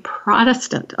really a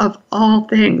Protestant of all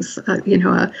things,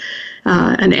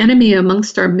 an enemy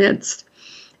amongst our midst.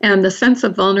 And the sense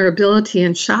of vulnerability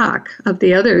and shock of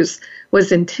the others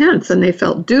was intense, and they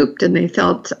felt duped, and they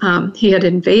felt he had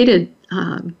invaded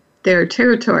their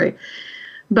territory.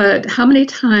 But how many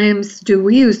times do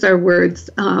we use our words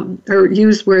or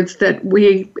use words that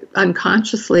we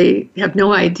unconsciously have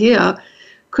no idea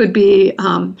could be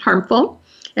harmful?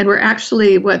 And we're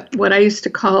actually what I used to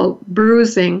call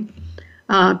bruising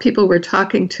people we're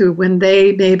talking to when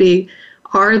they maybe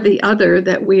are the other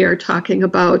that we are talking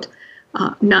about,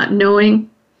 not knowing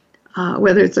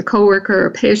whether it's a coworker or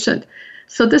a patient.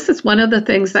 So this is one of the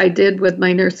things I did with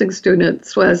my nursing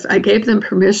students, was I gave them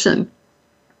permission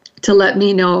to let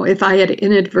me know if I had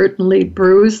inadvertently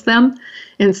bruised them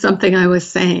in something I was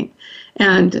saying.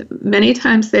 And many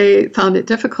times they found it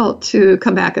difficult to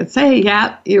come back and say,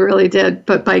 yeah, you really did.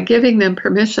 But by giving them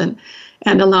permission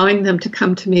and allowing them to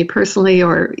come to me personally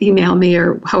or email me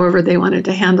or however they wanted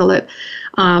to handle it,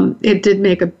 it did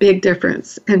make a big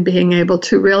difference in being able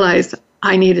to realize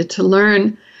I needed to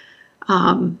learn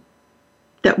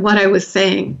that what I was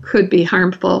saying could be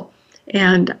harmful.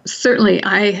 And certainly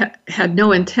I had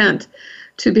no intent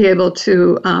to be able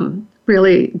to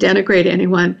really denigrate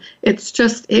anyone. It's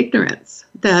just ignorance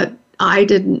that I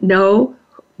didn't know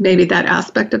maybe that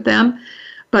aspect of them,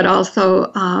 but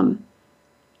also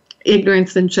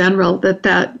ignorance in general,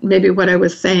 that maybe what I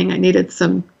was saying, I needed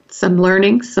some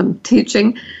learning, some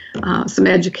teaching, some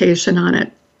education on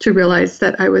it to realize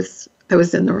that I was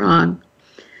in the wrong.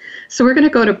 So we're going to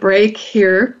go to break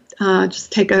here.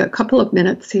 Just take a couple of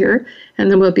minutes here, and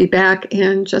then we'll be back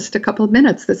in just a couple of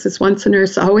minutes. This is Once a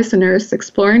Nurse, Always a Nurse,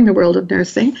 exploring the world of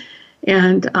nursing.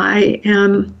 And I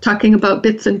am talking about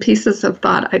bits and pieces of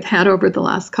thought I've had over the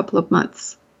last couple of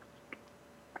months.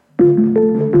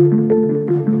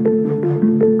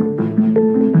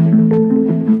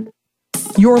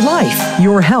 Your life,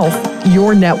 your health,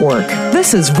 your network.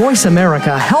 This is Voice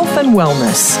America Health and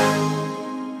Wellness.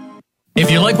 If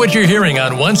you like what you're hearing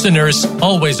on Once a Nurse,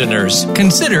 Always a Nurse,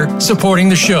 consider supporting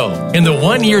the show. In the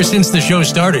 1 year since the show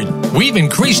started, we've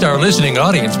increased our listening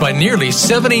audience by nearly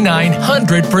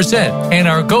 7,900%, and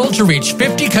our goal to reach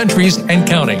 50 countries and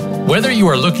counting. Whether you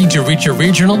are looking to reach a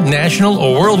regional, national,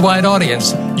 or worldwide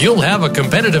audience, you'll have a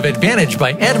competitive advantage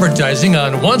by advertising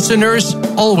on Once a Nurse,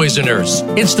 Always a Nurse.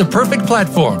 It's the perfect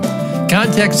platform.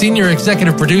 Contact Senior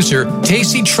Executive Producer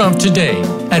Tacey Trump today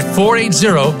at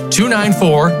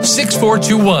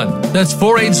 480-294-6421. That's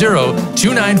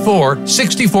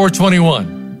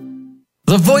 480-294-6421.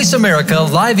 The Voice America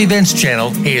Live Events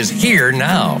channel is here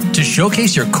now to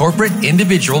showcase your corporate,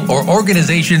 individual, or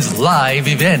organization's live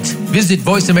event. Visit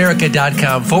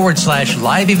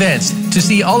voiceamerica.com/live events to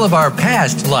see all of our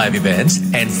past live events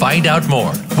and find out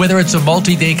more. Whether it's a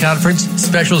multi-day conference,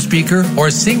 special speaker, or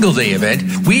single-day event,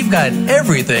 we've got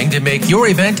everything to make your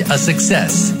event a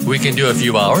success. We can do a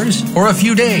few hours or a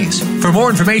few days. For more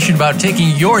information about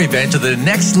taking your event to the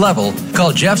next level,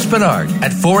 call Jeff Spinard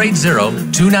at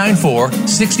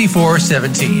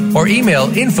 480-294-6417 or email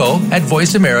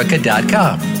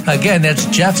info@voiceamerica.com. Again, that's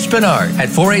Jeff Spinard at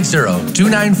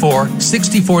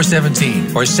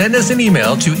 480-294-6417 or send us an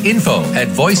email to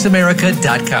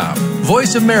info@voiceamerica.com.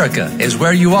 Voice America is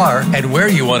where you are and where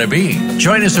you want to be.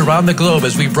 Join us around the globe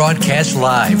as we broadcast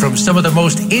live from some of the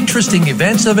most interesting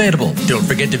events available. Don't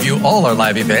forget to view all our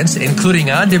live events,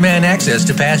 including on-demand access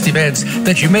to past events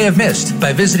that you may have missed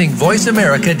by visiting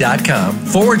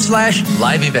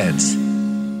voiceamerica.com/live events.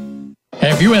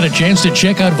 Have you had a chance to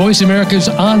check out Voice America's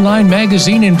online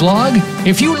magazine and blog?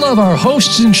 If you love our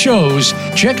hosts and shows,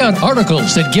 check out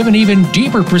articles that give an even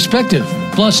deeper perspective,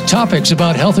 plus topics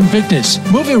about health and fitness,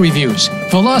 movie reviews,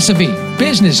 philosophy,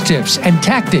 business tips and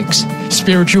tactics,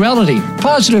 spirituality,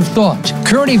 positive thought,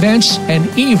 current events, and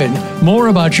even more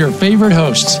about your favorite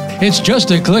hosts. It's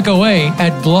just a click away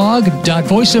at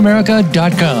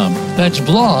blog.voiceamerica.com. That's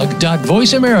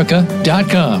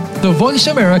blog.voiceamerica.com. The Voice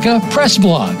America Press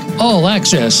Blog. All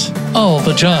access, all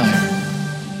the time.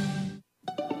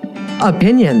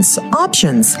 Opinions,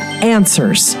 options,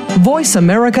 answers. Voice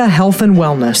America Health and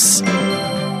Wellness.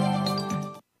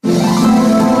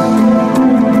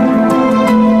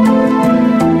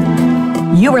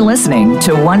 You are listening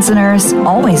to Once a Nurse,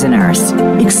 Always a Nurse,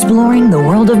 exploring the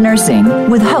world of nursing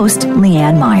with host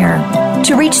Leanne Meyer.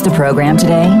 To reach the program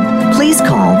today, please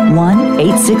call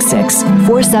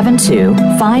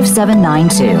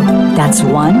 1-866-472-5792. That's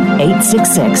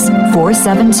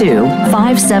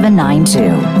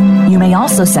 1-866-472-5792. You may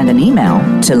also send an email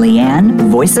to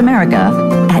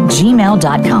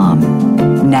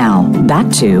leannevoiceamerica@gmail.com. Now, back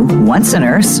to Once a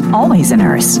Nurse, Always a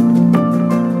Nurse.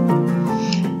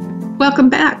 Welcome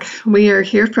back. We are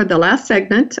here for the last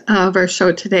segment of our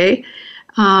show today.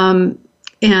 And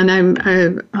I'm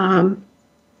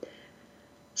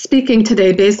speaking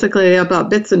today basically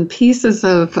about bits and pieces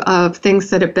of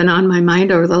things that have been on my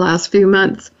mind over the last few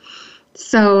months.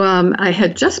 So I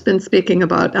had just been speaking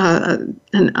about a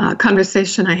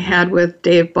conversation I had with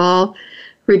Dave Ball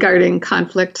regarding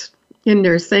conflict in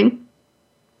nursing.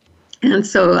 And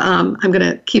so I'm going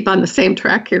to keep on the same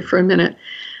track here for a minute.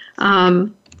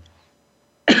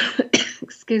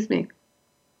 Excuse me.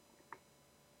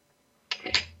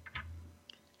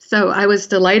 So I was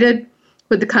delighted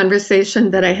with the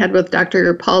conversation that I had with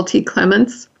Dr. Paul T.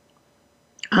 Clements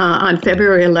on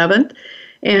February 11th.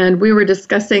 And we were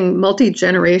discussing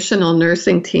multi-generational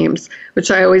nursing teams,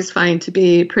 which I always find to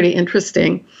be pretty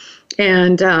interesting.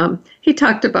 And he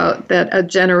talked about that a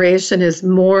generation is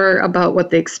more about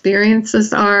what the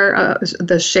experiences are,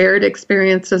 the shared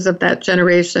experiences of that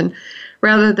generation,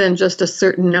 rather than just a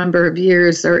certain number of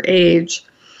years or age.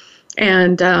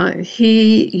 And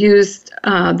he used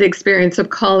the experience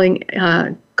of calling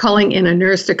in a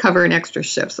nurse to cover an extra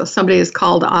shift. So somebody is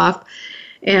called off,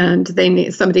 and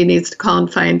somebody needs to call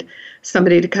and find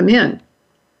somebody to come in.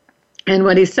 And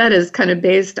what he said is kind of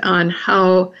based on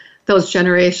how those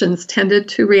generations tended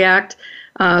to react.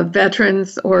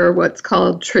 Veterans, or what's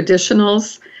called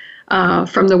traditionals,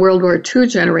 from the World War II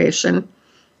generation,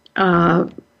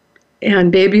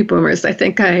 and baby boomers. I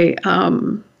think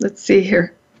let's see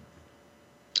here.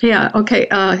 Yeah, okay.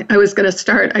 I was going to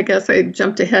start. I guess I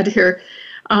jumped ahead here.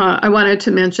 I wanted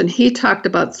to mention he talked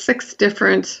about 6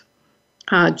 different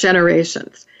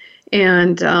generations.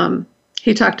 And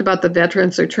he talked about the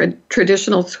veterans or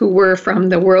traditionals who were from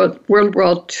the World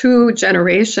War II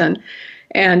generation.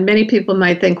 And many people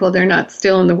might think, well, they're not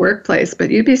still in the workplace.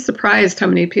 But you'd be surprised how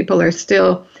many people are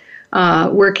still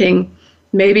working.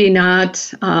 Maybe not,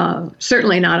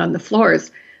 certainly not on the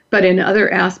floors, but in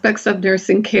other aspects of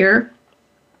nursing care,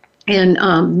 in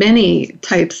many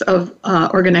types of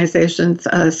organizations,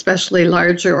 especially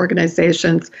larger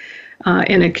organizations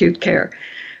in acute care.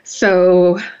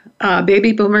 So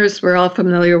baby boomers we're all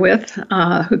familiar with,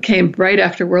 who came right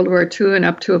after World War II and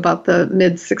up to about the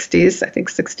mid-60s, I think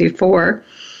 64.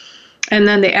 And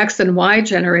then the X and Y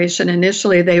generation,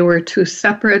 initially they were two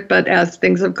separate, but as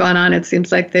things have gone on, it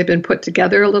seems like they've been put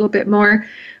together a little bit more,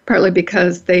 partly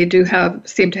because they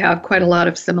seem to have quite a lot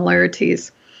of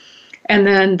similarities. And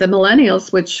then the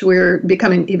millennials, which we're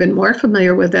becoming even more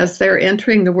familiar with as they're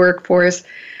entering the workforce.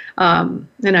 And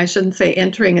I shouldn't say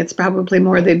entering, it's probably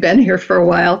more they've been here for a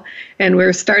while, and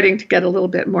we're starting to get a little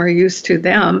bit more used to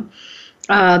them.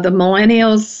 The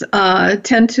millennials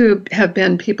tend to have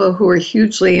been people who were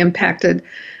hugely impacted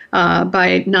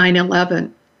by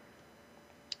 9/11.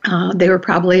 They were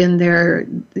probably in their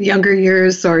younger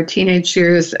years or teenage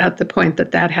years at the point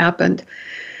that happened.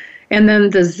 And then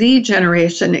the Z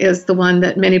generation is the one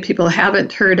that many people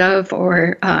haven't heard of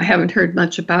or haven't heard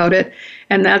much about it.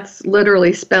 And that's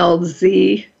literally spelled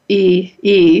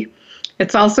Z-E-E.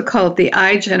 It's also called the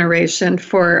I generation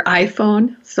for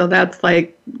iPhone. So that's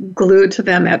like glued to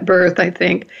them at birth, I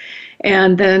think.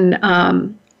 And then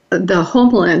the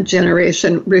Homeland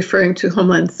generation, referring to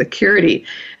Homeland Security.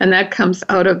 And that comes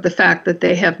out of the fact that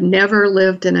they have never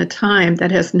lived in a time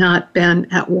that has not been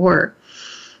at war.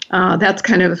 That's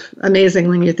kind of amazing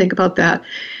when you think about that.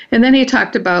 And then he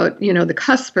talked about, the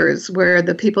cuspers, where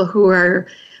the people who are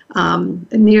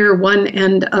near one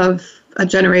end of a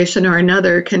generation or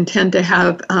another can tend to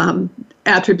have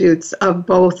attributes of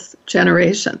both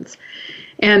generations.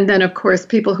 And then, of course,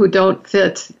 people who don't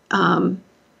fit,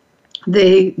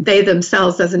 they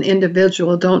themselves as an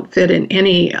individual don't fit in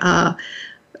any,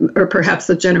 or perhaps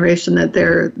the generation that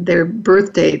their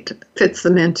birth date fits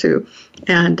them into,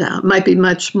 and might be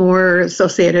much more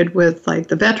associated with like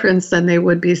the veterans than they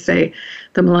would be, say,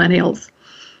 the millennials.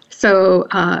 So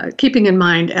keeping in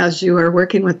mind as you are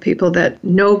working with people that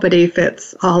nobody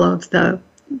fits all of the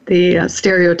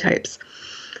stereotypes.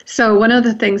 So one of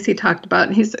the things he talked about,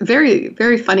 and he's a very,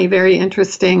 very funny, very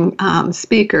interesting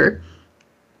speaker.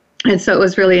 And so it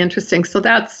was really interesting. So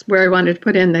that's where I wanted to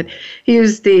put in that he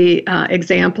used the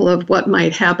example of what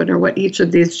might happen or what each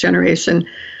of these generation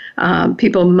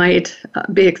people might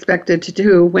be expected to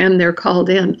do when they're called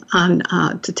in on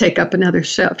to take up another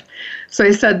shift. So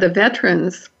he said the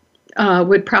veterans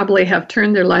would probably have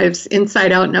turned their lives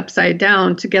inside out and upside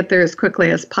down to get there as quickly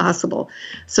as possible.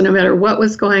 So no matter what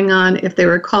was going on, if they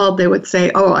were called, they would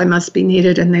say, "Oh, I must be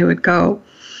needed," and they would go.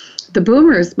 The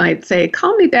boomers might say,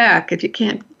 "Call me back if you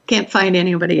can't find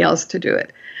anybody else to do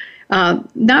it."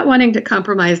 Not wanting to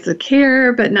compromise the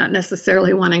care, but not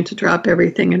necessarily wanting to drop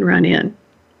everything and run in.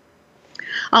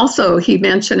 Also, he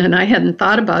mentioned, and I hadn't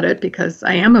thought about it because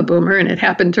I am a boomer and it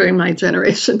happened during my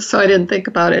generation, so I didn't think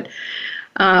about it.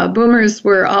 Boomers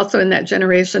were also in that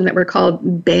generation that were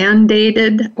called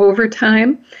band-aided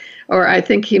overtime, or I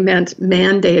think he meant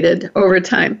mandated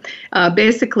overtime.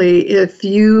 Basically, if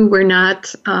you were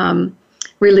not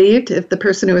relieved, if the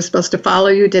person who was supposed to follow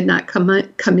you did not come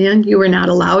in, you were not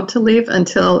allowed to leave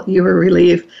until you were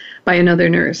relieved by another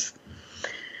nurse.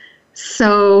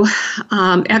 So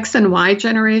X and Y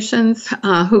generations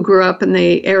who grew up in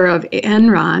the era of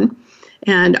Enron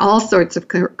and all sorts of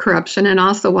corruption, and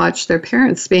also watched their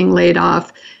parents being laid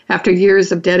off after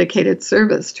years of dedicated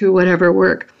service to whatever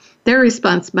work, their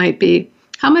response might be,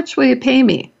 "How much will you pay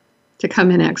me to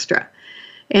come in extra?"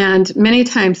 And many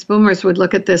times boomers would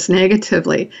look at this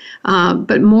negatively,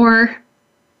 but more,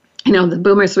 the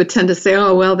boomers would tend to say,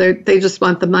 "Oh, well, they just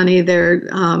want the money. They're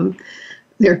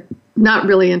not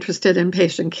really interested in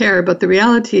patient care." But the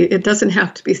reality, it doesn't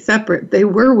have to be separate. They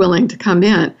were willing to come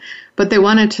in, but they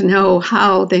wanted to know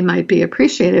how they might be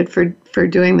appreciated for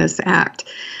doing this act,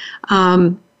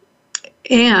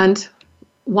 and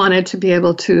wanted to be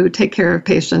able to take care of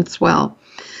patients well.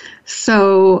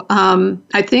 So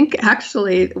I think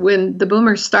actually when the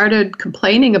boomers started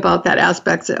complaining about that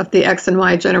aspect of the X and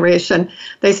Y generation,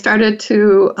 they started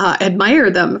to admire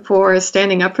them for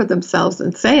standing up for themselves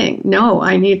and saying, "No,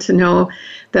 I need to know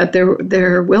that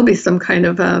there will be some kind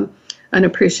of an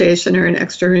appreciation or an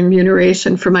extra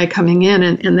remuneration for my coming in."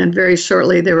 And then very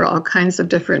shortly there were all kinds of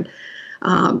different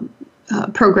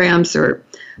programs or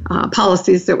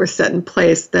policies that were set in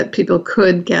place that people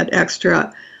could get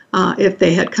extra if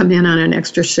they had come in on an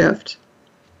extra shift.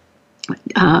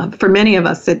 For many of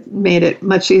us, it made it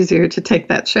much easier to take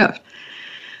that shift.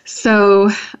 So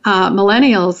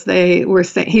millennials,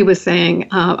 he was saying,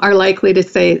 are likely to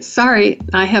say, "Sorry,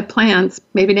 I have plans,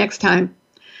 maybe next time."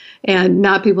 and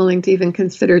not be willing to even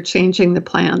consider changing the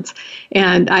plans.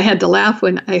 And I had to laugh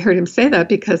when I heard him say that,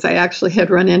 because I actually had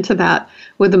run into that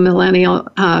with a millennial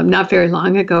not very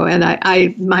long ago, and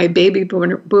my baby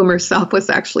boomer self was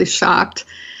actually shocked,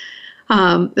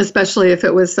 especially if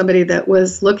it was somebody that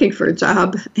was looking for a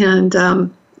job, and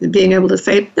being able to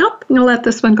say, nope, I'm going to let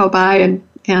this one go by,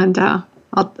 and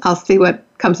I'll see what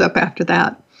comes up after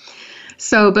that.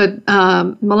 So, but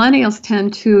millennials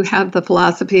tend to have the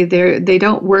philosophy they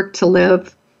don't work to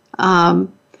live.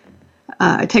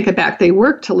 I take it back. They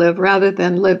work to live rather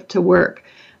than live to work.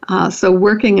 So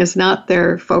working is not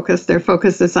their focus. Their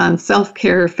focus is on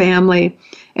self-care, family,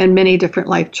 and many different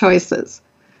life choices.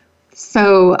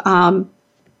 So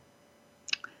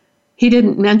he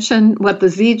didn't mention what the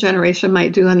Z generation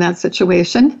might do in that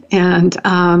situation.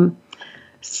 And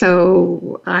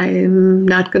so I'm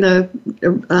not going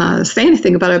to say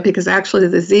anything about it, because actually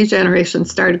the Z generation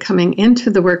started coming into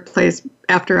the workplace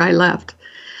after I left.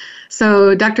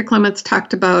 So Dr. Clements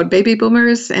talked about baby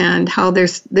boomers and how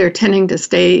they're tending to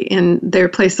stay in their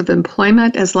place of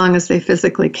employment as long as they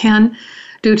physically can,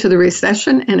 due to the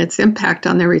recession and its impact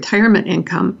on their retirement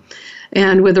income.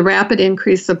 And with the rapid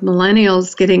increase of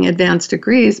millennials getting advanced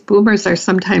degrees, boomers are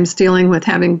sometimes dealing with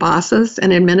having bosses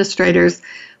and administrators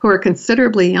who are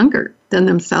considerably younger than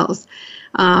themselves.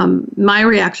 My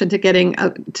reaction to going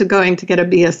to get a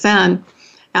BSN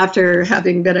after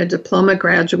having been a diploma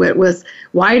graduate was,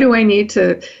 why do I need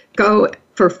to go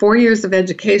for 4 years of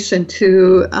education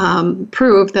to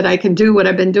prove that I can do what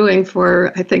I've been doing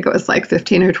for, I think it was like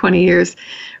 15 or 20 years?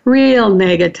 Real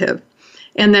negative.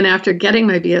 And then after getting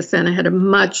my BSN, I had a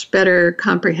much better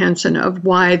comprehension of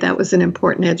why that was an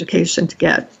important education to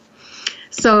get.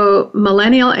 So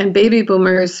millennial and baby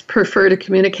boomers prefer to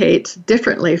communicate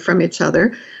differently from each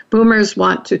other. Boomers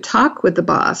want to talk with the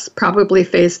boss, probably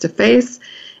face-to-face,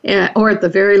 or at the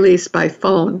very least by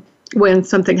phone, when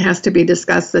something has to be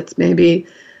discussed that's maybe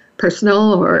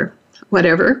personal or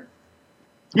whatever.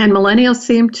 And millennials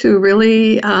seem to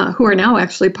really, who are now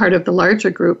actually part of the larger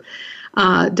group,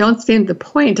 don't see the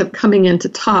point of coming in to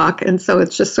talk, and so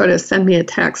it's just sort of send me a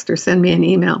text or send me an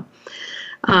email.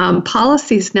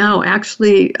 Policies now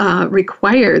actually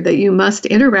require that you must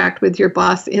interact with your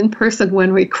boss in person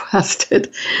when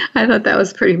requested. I thought that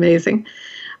was pretty amazing.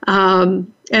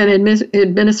 And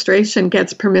administration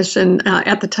gets permission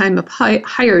at the time of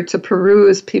hire to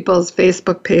peruse people's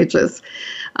Facebook pages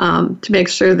to make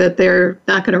sure that they're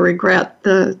not going to regret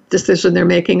the decision they're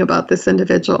making about this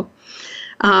individual.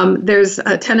 There's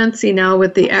a tendency now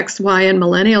with the X, Y, and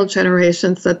millennial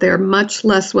generations that they're much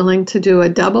less willing to do a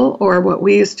double, or what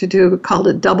we used to do called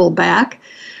a double back,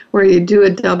 where you do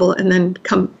a double and then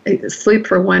sleep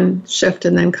for one shift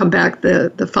and then come back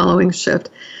the following shift.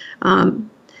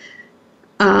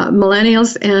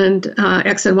 Millennials and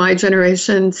X and Y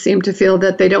generation seem to feel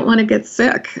that they don't want to get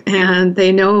sick, and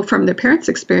they know from their parents'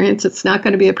 experience it's not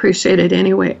going to be appreciated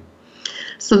anyway.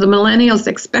 So the millennials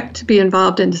expect to be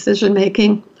involved in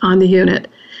decision-making on the unit.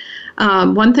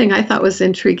 One thing I thought was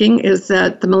intriguing is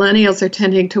that the millennials are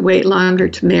tending to wait longer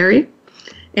to marry,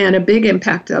 and a big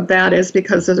impact of that is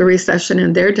because of the recession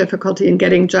and their difficulty in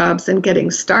getting jobs and getting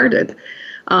started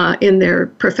in their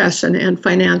profession and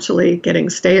financially getting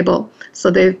stable.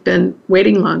 So they've been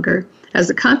waiting longer.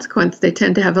 As a consequence, they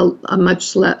tend to have a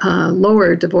much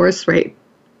lower divorce rate.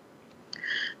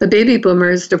 The baby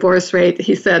boomers' divorce rate,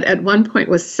 he said, at one point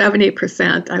was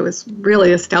 70%. I was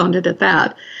really astounded at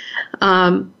that.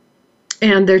 And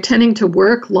they're tending to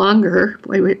work longer.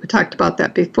 We talked about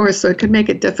that before, so it could make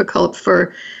it difficult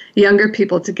for younger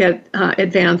people to get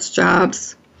advanced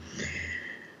jobs.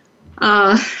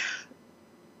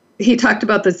 He talked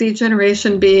about the Z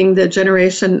generation being the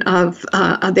generation of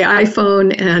the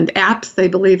iPhone and apps. They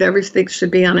believe everything should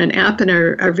be on an app and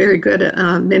are very good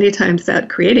many times at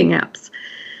creating apps.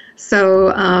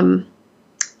 So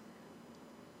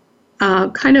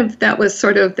kind of that was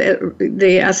sort of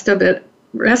the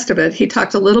rest of it. He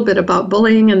talked a little bit about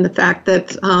bullying and the fact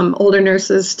that older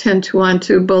nurses tend to want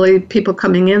to bully people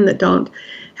coming in that don't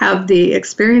have the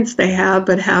experience they have,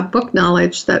 but have book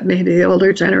knowledge that maybe the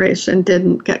older generation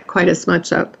didn't get quite as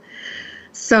much of.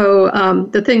 So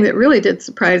the thing that really did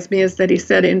surprise me is that he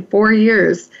said in 4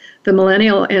 years, the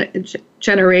millennial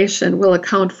generation will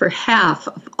account for half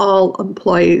of all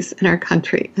employees in our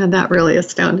country, and that really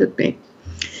astounded me.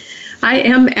 I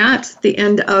am at the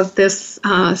end of this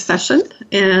session,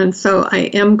 and so I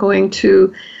am going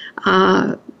to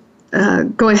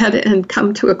go ahead and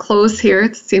come to a close here.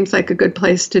 It seems like a good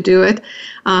place to do it.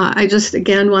 I just,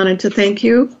 again, wanted to thank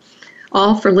you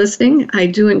all for listening. I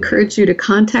do encourage you to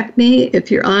contact me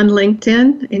if you're on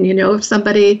LinkedIn and you know of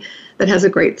somebody that has a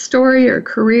great story or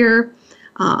career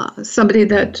somebody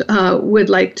that would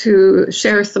like to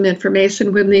share some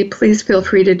information with me, please feel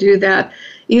free to do that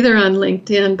either on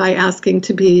LinkedIn by asking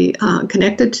to be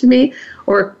connected to me,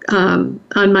 or on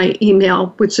my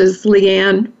email, which is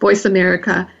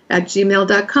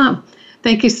leannevoiceamerica@gmail.com.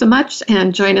 Thank you so much,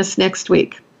 and join us next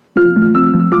week.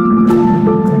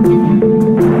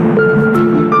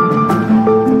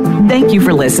 Thank you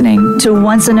for listening to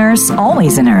Once a Nurse,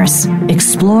 Always a Nurse,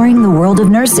 exploring the world of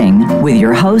nursing with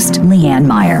your host, Leanne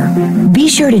Meyer. Be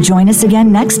sure to join us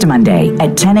again next Monday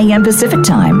at 10 a.m. Pacific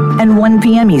Time and 1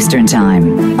 p.m. Eastern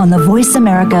Time on the Voice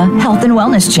America Health and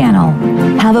Wellness Channel.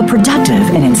 Have a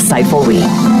productive and insightful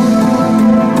week.